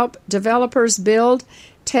to help developers build,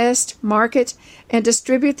 test, market, and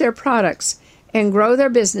distribute their products and grow their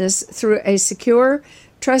business through a secure,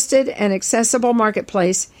 trusted, and accessible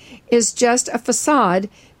marketplace is just a facade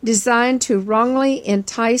designed to wrongly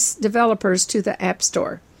entice developers to the App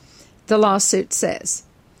Store, the lawsuit says.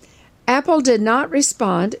 Apple did not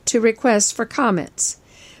respond to requests for comments.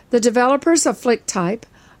 The developers of FlickType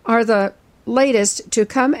are the latest to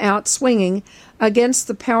come out swinging against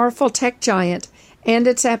the powerful tech giant and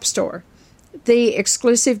its App Store, the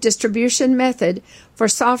exclusive distribution method for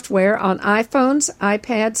software on iPhones,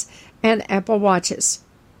 iPads, and Apple Watches.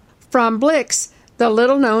 From Blix, the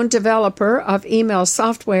little-known developer of email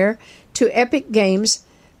software, to Epic Games,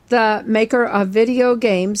 the maker of video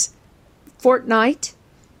games Fortnite,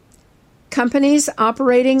 companies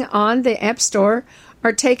operating on the App Store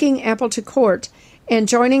are taking Apple to court and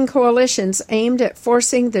joining coalitions aimed at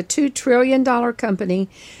forcing the $2 trillion company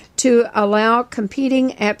to allow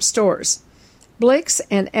competing app stores. Blix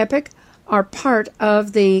and Epic are part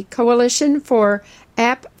of the Coalition for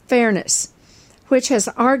App Fairness, which has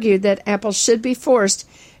argued that Apple should be forced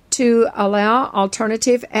to allow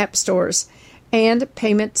alternative app stores and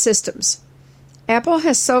payment systems. Apple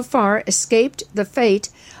has so far escaped the fate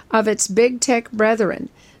of its big tech brethren,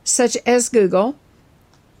 such as Google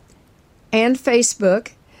and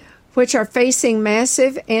Facebook, which are facing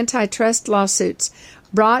massive antitrust lawsuits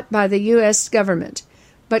brought by the U.S. government.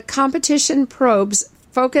 But competition probes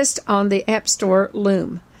focused on the App Store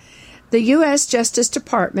loom. The U.S. Justice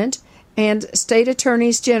Department and state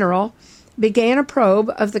attorneys general began a probe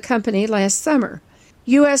of the company last summer.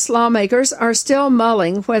 U.S. lawmakers are still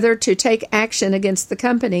mulling whether to take action against the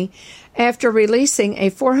company after releasing a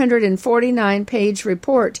 449-page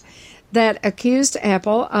report that accused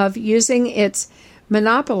Apple of using its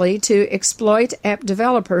monopoly to exploit app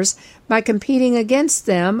developers by competing against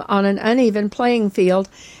them on an uneven playing field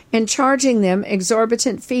and charging them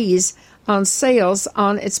exorbitant fees on sales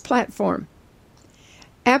on its platform.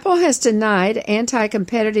 Apple has denied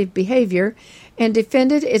anti-competitive behavior and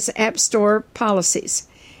defended its App Store policies.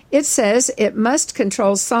 It says it must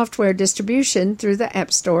control software distribution through the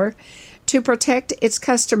App Store to protect its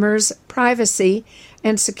customers' privacy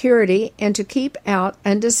and security and to keep out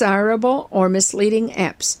undesirable or misleading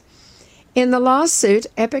apps. In the lawsuit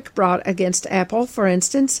Epic brought against Apple, for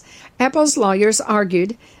instance, Apple's lawyers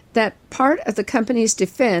argued that part of the company's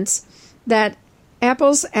defense that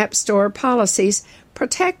Apple's App Store policies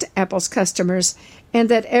protect Apple's customers and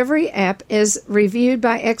that every app is reviewed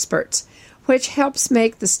by experts, which helps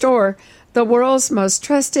make the store the world's most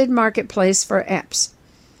trusted marketplace for apps.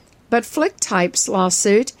 But FlickType's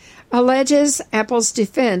lawsuit alleges Apple's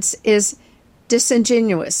defense is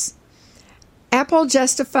disingenuous. Apple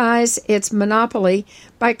justifies its monopoly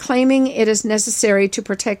by claiming it is necessary to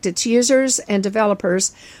protect its users and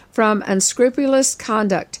developers from unscrupulous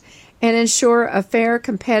conduct and ensure a fair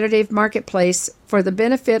competitive marketplace for the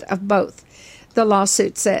benefit of both, the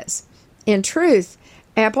lawsuit says. In truth,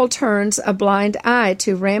 Apple turns a blind eye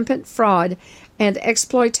to rampant fraud and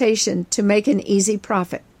exploitation to make an easy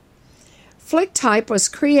profit. FlickType was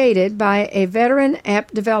created by a veteran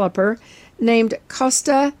app developer named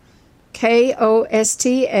Kosta,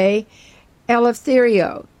 Kosta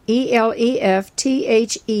Eleftheriou,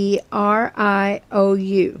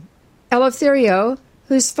 Eleftheriou. Eleftheriou,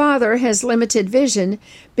 whose father has limited vision,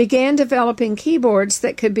 began developing keyboards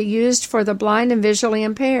that could be used for the blind and visually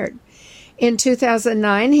impaired. In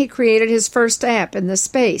 2009, he created his first app in the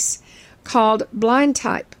space, called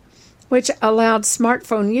BlindType, which allowed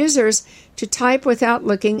smartphone users to type without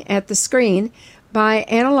looking at the screen by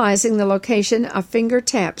analyzing the location of finger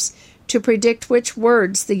taps to predict which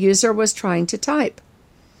words the user was trying to type.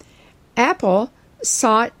 Apple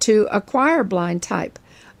sought to acquire BlindType,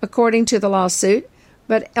 according to the lawsuit,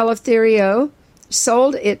 but Eleftheriou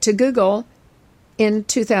sold it to Google in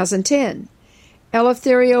 2010.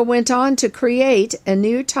 Eleftheriou went on to create a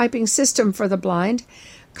new typing system for the blind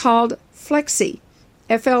called Flexy,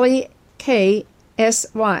 Fleksy,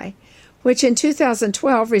 which in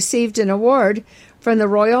 2012 received an award from the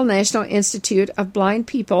Royal National Institute of Blind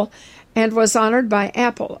People and was honored by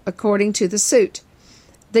Apple, according to the suit.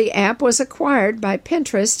 The app was acquired by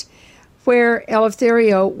Pinterest, where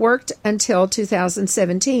Eleftheriou worked until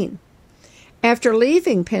 2017. After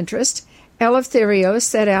leaving Pinterest, Eleftheriou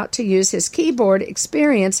set out to use his keyboard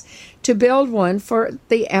experience to build one for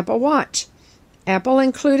the Apple Watch. Apple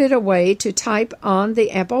included a way to type on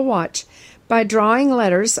the Apple Watch by drawing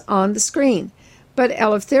letters on the screen, but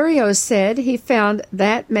Eleftheriou said he found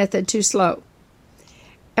that method too slow.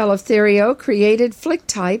 Eleftheriou created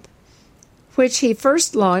FlickType, which he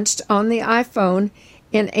first launched on the iPhone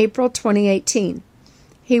in April 2018.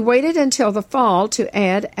 He waited until the fall to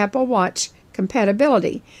add Apple Watch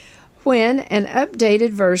compatibility, when an updated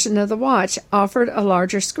version of the watch offered a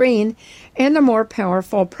larger screen and a more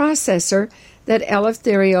powerful processor that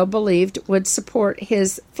Eleftheriou believed would support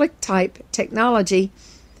his FlickType technology.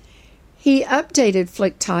 He updated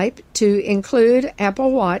FlickType to include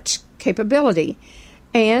Apple Watch capability,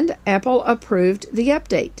 and Apple approved the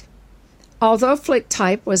update. Although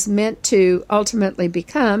FlickType was meant to ultimately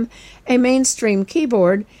become a mainstream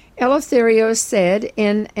keyboard, Eleftheriou said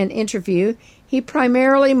in an interview he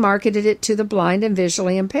primarily marketed it to the blind and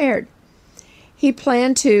visually impaired. He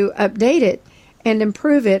planned to update it and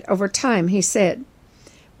improve it over time, he said.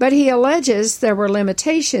 But he alleges there were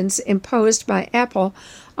limitations imposed by Apple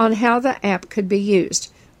on how the app could be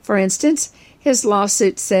used. For instance, his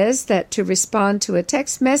lawsuit says that to respond to a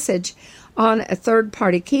text message on a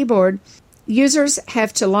third-party keyboard, users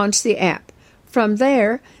have to launch the app. From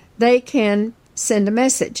there, they can send a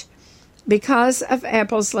message. Because of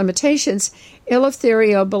Apple's limitations,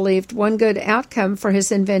 Eleftheriou believed one good outcome for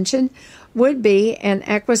his invention would be an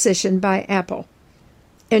acquisition by Apple.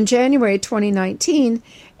 In January 2019,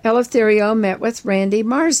 Eleftheriou met with Randy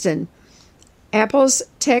Marsden, Apple's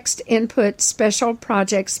text input special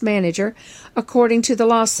projects manager, according to the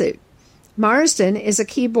lawsuit. Marsden is a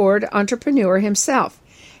keyboard entrepreneur himself,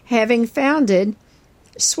 having founded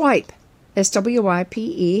Swype,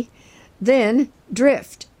 Swype, then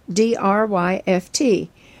Drift, Dryft,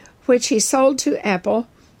 which he sold to Apple.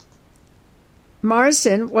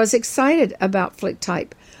 Marsden was excited about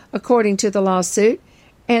FlickType, according to the lawsuit,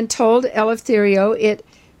 and told Eleftherio it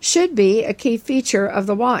should be a key feature of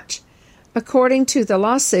the watch. According to the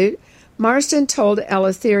lawsuit, Marsden told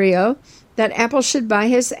Eleftherio that Apple should buy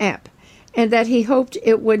his app and that he hoped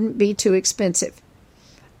it wouldn't be too expensive.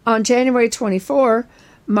 On January 24,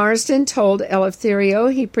 Marsden told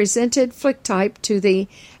Eleftherio he presented FlickType to the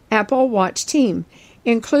Apple Watch team,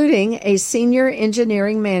 including a senior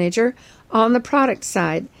engineering manager on the product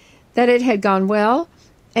side, that it had gone well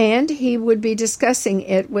and he would be discussing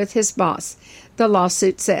it with his boss, the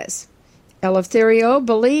lawsuit says. Eleftherio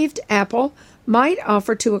believed Apple might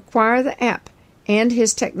offer to acquire the app and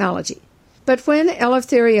his technology. But when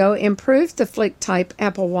Eleftherio improved the FlickType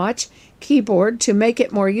Apple Watch keyboard to make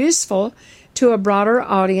it more useful to a broader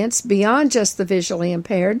audience beyond just the visually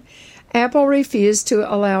impaired, Apple refused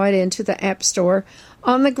to allow it into the App Store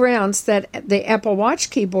on the grounds that the Apple Watch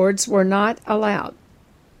keyboards were not allowed.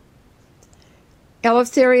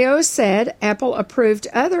 Eleftherio said Apple approved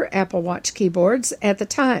other Apple Watch keyboards at the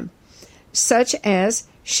time, such as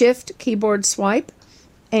Shift Keyboard Swipe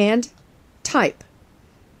and Type.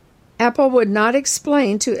 Apple would not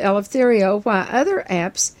explain to Eleftherio why other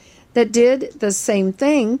apps that did the same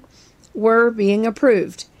thing were being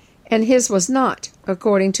approved, and his was not,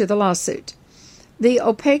 according to the lawsuit. The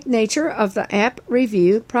opaque nature of the app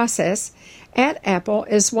review process at Apple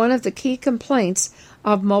is one of the key complaints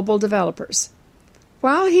of mobile developers.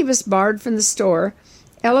 While he was barred from the store,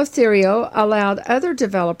 Eleftherio allowed other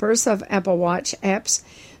developers of Apple Watch apps,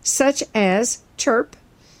 such as Chirp,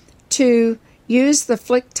 to use the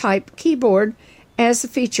FlickType keyboard as a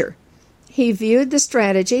feature. He viewed the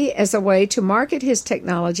strategy as a way to market his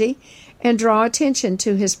technology and draw attention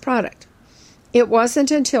to his product. It wasn't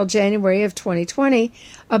until January of 2020,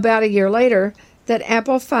 about a year later, that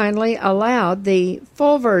Apple finally allowed the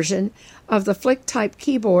full version of the FlickType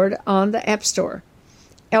keyboard on the App Store.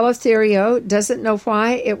 Eleftherio doesn't know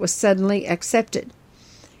why it was suddenly accepted.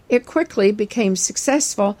 It quickly became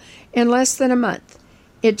successful in less than a month.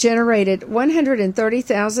 It generated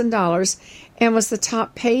 $130,000 and was the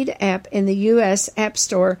top paid app in the U.S. App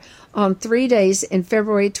Store on 3 days in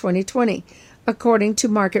February 2020, according to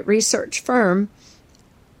market research firm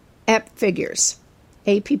AppFigures,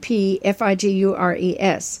 AppFigures.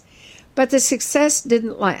 But the success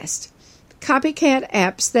didn't last. Copycat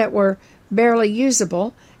apps that were barely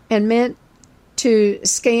usable and meant to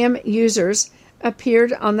scam users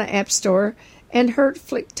appeared on the App Store and hurt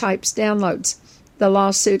FlickType's downloads, the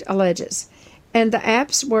lawsuit alleges. And the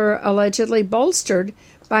apps were allegedly bolstered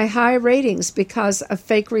by high ratings because of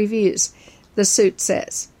fake reviews, the suit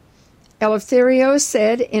says. Eleftherio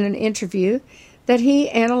said in an interview that he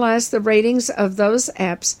analyzed the ratings of those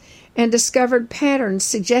apps and discovered patterns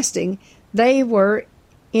suggesting they were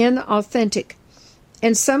inauthentic.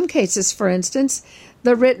 In some cases, for instance,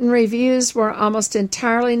 the written reviews were almost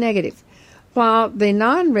entirely negative, while the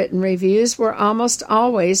non-written reviews were almost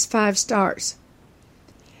always 5 stars.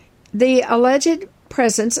 The alleged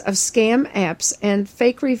presence of scam apps and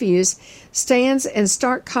fake reviews stands in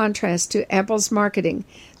stark contrast to Apple's marketing,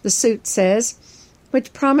 the suit says,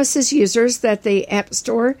 which promises users that the App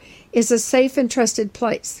Store is a safe and trusted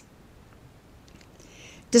place.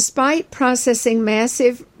 Despite processing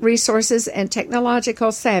massive resources and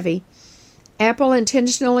technological savvy, Apple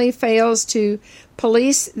intentionally fails to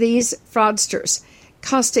police these fraudsters,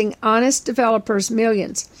 costing honest developers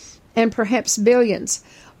millions and perhaps billions,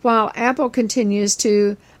 while Apple continues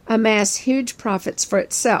to amass huge profits for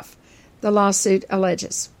itself, the lawsuit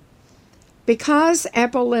alleges. Because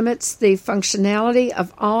Apple limits the functionality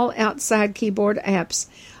of all outside keyboard apps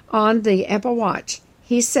on the Apple Watch,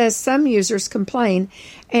 he says some users complain,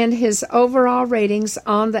 and his overall ratings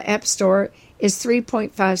on the App Store is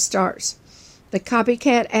 3.5 stars. The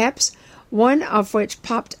copycat apps, one of which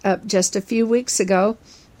popped up just a few weeks ago,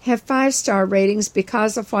 have 5-star ratings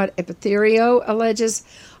because of what Eleftherio alleges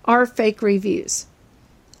are fake reviews.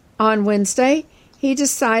 On Wednesday, he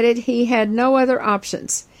decided he had no other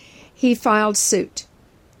options. He filed suit.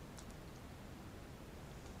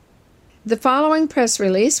 The following press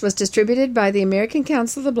release was distributed by the American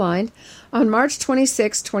Council of the Blind on March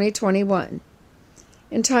 26, 2021.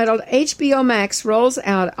 Entitled, HBO Max Rolls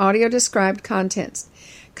Out Audio-Described Contents.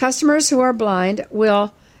 Customers who are blind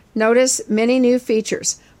will notice many new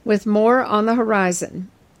features, with more on the horizon.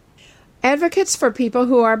 Advocates for people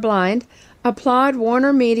who are blind applaud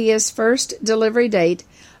Warner Media's first delivery date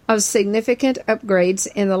of significant upgrades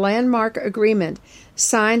in the landmark agreement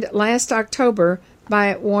signed last October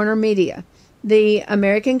by Warner Media, the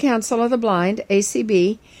American Council of the Blind,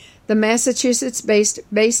 ACB, the Massachusetts-based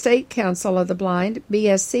Bay State Council of the Blind,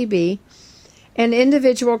 BSCB, and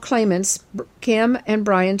individual claimants Kim and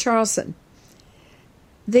Brian Charlson.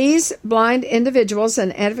 These blind individuals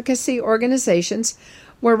and advocacy organizations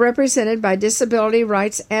were represented by Disability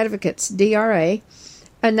Rights Advocates, DRA,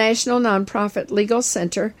 a national nonprofit legal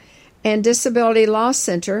center, and Disability Law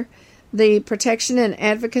Center, the Protection and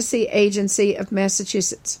Advocacy Agency of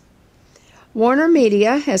Massachusetts. Warner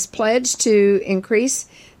Media has pledged to increase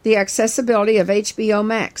the accessibility of HBO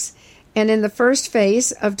Max, and in the first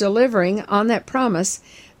phase of delivering on that promise,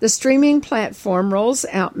 the streaming platform rolls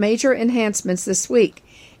out major enhancements this week,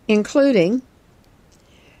 including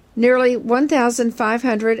nearly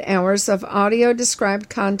 1,500 hours of audio-described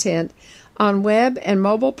content on web and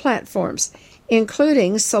mobile platforms,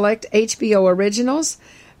 including select HBO originals,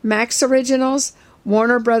 Max originals,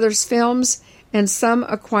 Warner Brothers films, and some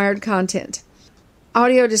acquired content.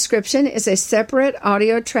 Audio description is a separate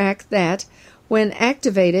audio track that, when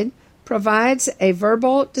activated, provides a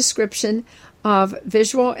verbal description of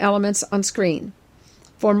visual elements on screen.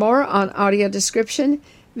 For more on audio description,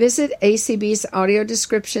 visit ACB's Audio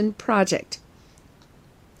Description Project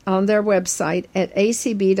on their website at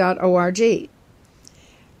acb.org.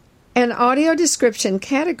 An audio description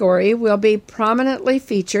category will be prominently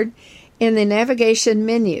featured in the navigation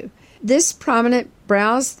menu. This prominent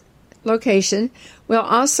browse location will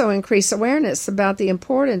also increase awareness about the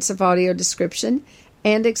importance of audio description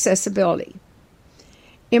and accessibility.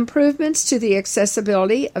 Improvements to the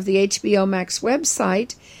accessibility of the HBO Max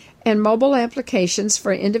website and mobile applications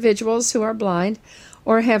for individuals who are blind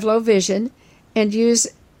or have low vision and use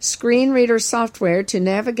screen reader software to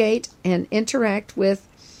navigate and interact with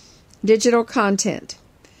digital content.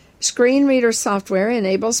 Screen reader software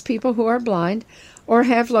enables people who are blind or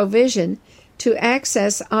have low vision to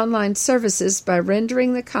access online services by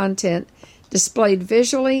rendering the content displayed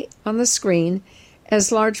visually on the screen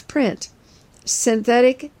as large print,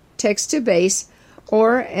 synthetic text-to-base,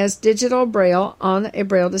 or as digital braille on a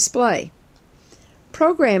braille display.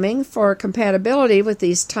 Programming for compatibility with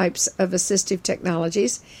these types of assistive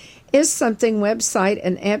technologies is something website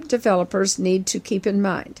and app developers need to keep in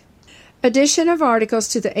mind. Addition of articles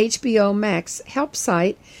to the HBO Max help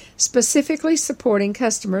site specifically supporting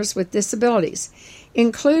customers with disabilities,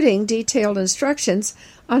 including detailed instructions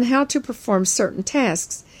on how to perform certain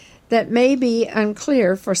tasks that may be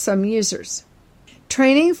unclear for some users.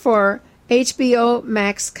 Training for HBO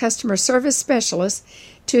Max customer service specialists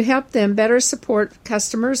to help them better support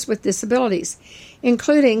customers with disabilities,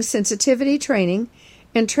 including sensitivity training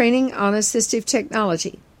and training on assistive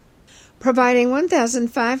technology. Providing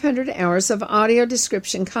 1,500 hours of audio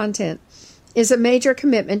description content is a major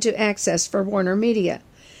commitment to access for Warner Media.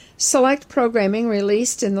 Select programming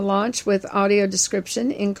released in the launch with audio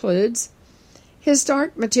description includes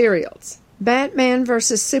Historic Materials, Batman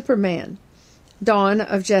vs. Superman, Dawn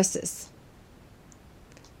of Justice,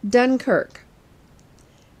 Dunkirk,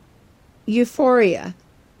 Euphoria,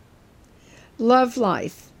 Love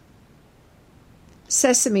Life,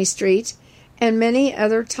 Sesame Street, and many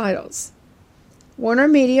other titles. Warner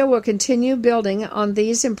Media will continue building on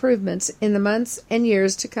these improvements in the months and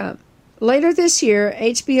years to come. Later this year,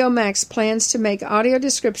 HBO Max plans to make audio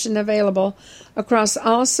description available across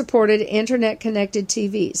all supported internet-connected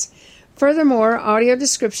TVs. Furthermore, audio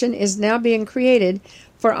description is now being created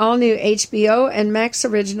for all new HBO and Max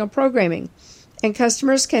original programming, and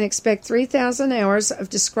customers can expect 3,000 hours of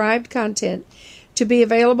described content to be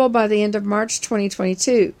available by the end of March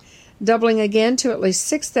 2022, doubling again to at least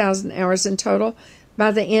 6,000 hours in total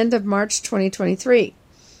by the end of March 2023.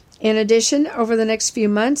 In addition, over the next few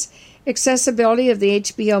months, accessibility of the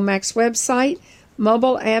HBO Max website,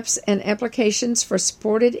 mobile apps, and applications for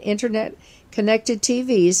supported internet-connected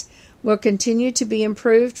TVs will continue to be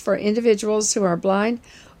improved for individuals who are blind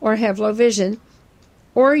or have low vision,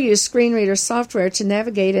 or use screen reader software to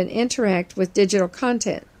navigate and interact with digital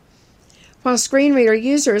content. While screen reader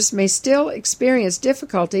users may still experience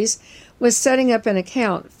difficulties with setting up an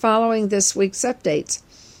account following this week's updates,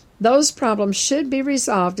 those problems should be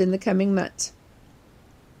resolved in the coming months.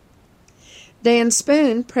 Dan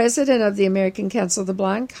Spoon, president of the American Council of the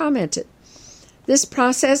Blind, commented, "This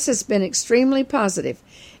process has been extremely positive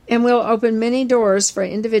and will open many doors for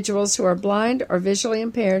individuals who are blind or visually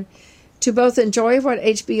impaired to both enjoy what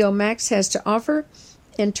HBO Max has to offer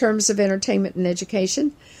in terms of entertainment and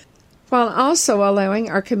education, while also allowing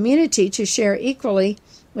our community to share equally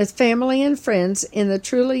with family and friends in the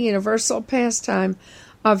truly universal pastime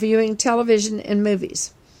of viewing television and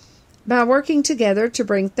movies. By working together to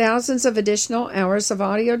bring thousands of additional hours of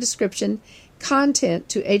audio description content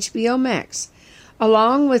to HBO Max,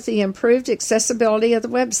 along with the improved accessibility of the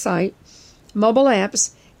website, mobile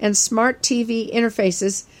apps, and smart TV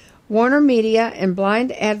interfaces, Warner Media and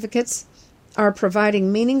blind advocates are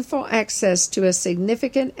providing meaningful access to a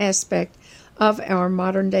significant aspect of our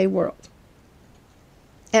modern-day world.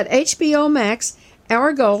 At HBO Max,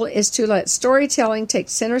 our goal is to let storytelling take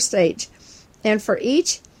center stage, and for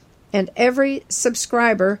each and every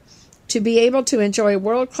subscriber to be able to enjoy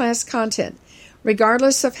world-class content,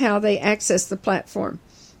 regardless of how they access the platform,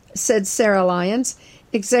 said Sarah Lyons,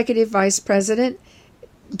 Executive Vice President,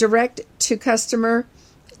 Direct-to-Customer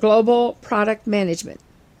Global Product Management.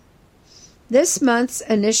 This month's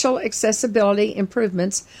initial accessibility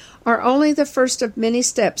improvements are only the first of many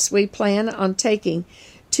steps we plan on taking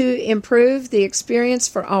to improve the experience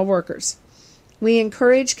for all workers. We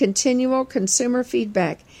encourage continual consumer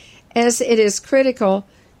feedback as it is critical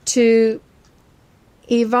to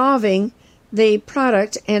evolving the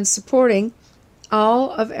product and supporting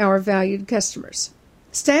all of our valued customers.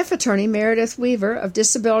 Staff Attorney Meredith Weaver of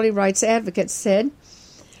Disability Rights Advocates said,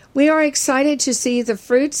 "We are excited to see the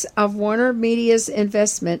fruits of Warner Media's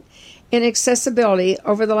investment in accessibility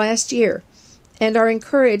over the last year and are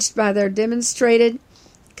encouraged by their demonstrated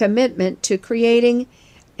commitment to creating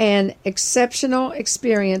an exceptional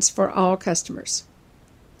experience for all customers."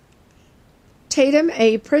 Tatum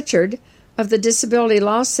A. Pritchard of the Disability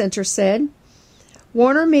Law Center said,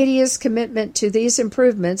 "Warner Media's commitment to these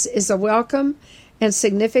improvements is a welcome and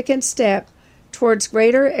significant step towards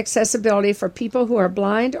greater accessibility for people who are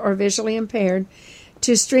blind or visually impaired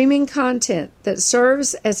to streaming content that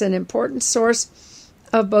serves as an important source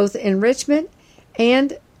of both enrichment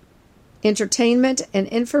and entertainment and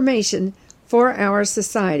information for our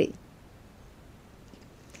society."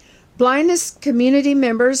 Blindness community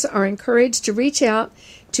members are encouraged to reach out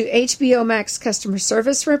to HBO Max customer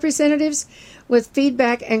service representatives with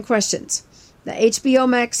feedback and questions. The HBO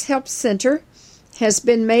Max Help Center has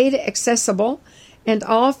been made accessible, and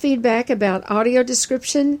all feedback about audio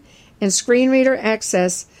description and screen reader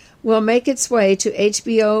access will make its way to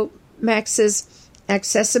HBO Max's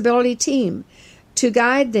accessibility team to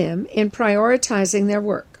guide them in prioritizing their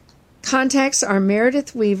work. Contacts are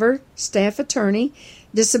Meredith Weaver, Staff Attorney,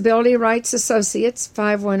 Disability Rights Associates,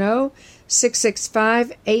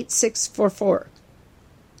 510-665-8644.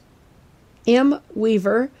 M.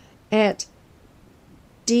 Weaver at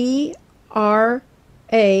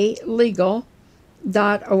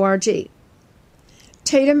dralegal.org.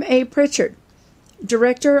 Tatum A. Pritchard,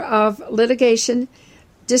 Director of Litigation,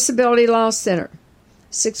 Disability Law Center,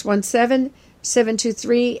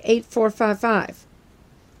 617-723-8455.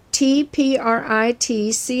 T. Pritchard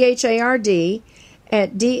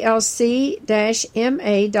at dlc-ma.org.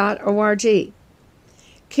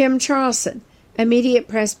 Kim Charlson, Immediate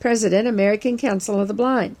Past President, American Council of the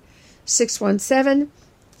Blind,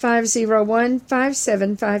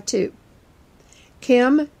 617-501-5752.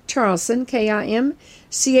 Kim Charlson,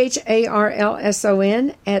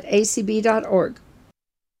 KIMCHARLSON at acb.org.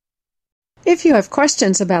 If you have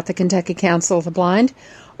questions about the Kentucky Council of the Blind,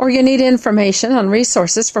 or you need information on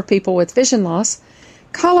resources for people with vision loss,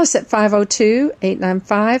 call us at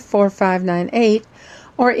 502-895-4598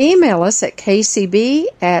 or email us at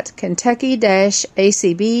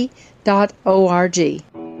kcb@kentucky-acb.org.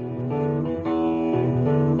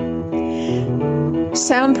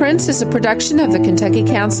 Soundprints is a production of the Kentucky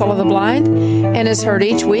Council of the Blind and is heard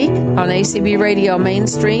each week on ACB Radio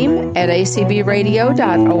Mainstream at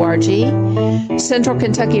acbradio.org, Central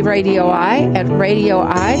Kentucky Radio I at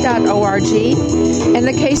radioi.org, and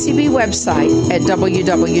the KCB website at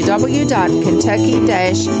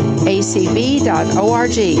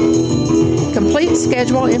www.kentucky-acb.org. Complete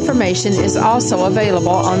schedule information is also available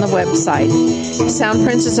on the website.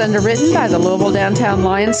 Soundprints is underwritten by the Louisville Downtown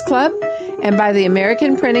Lions Club and by the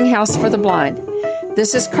American Printing House for the Blind.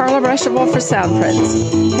 This is Carla Ruschival for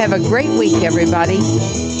Soundprints. Have a great week, everybody.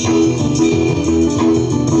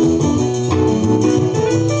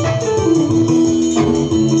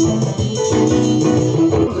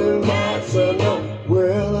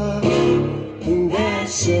 Well,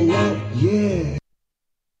 that's enough, yeah.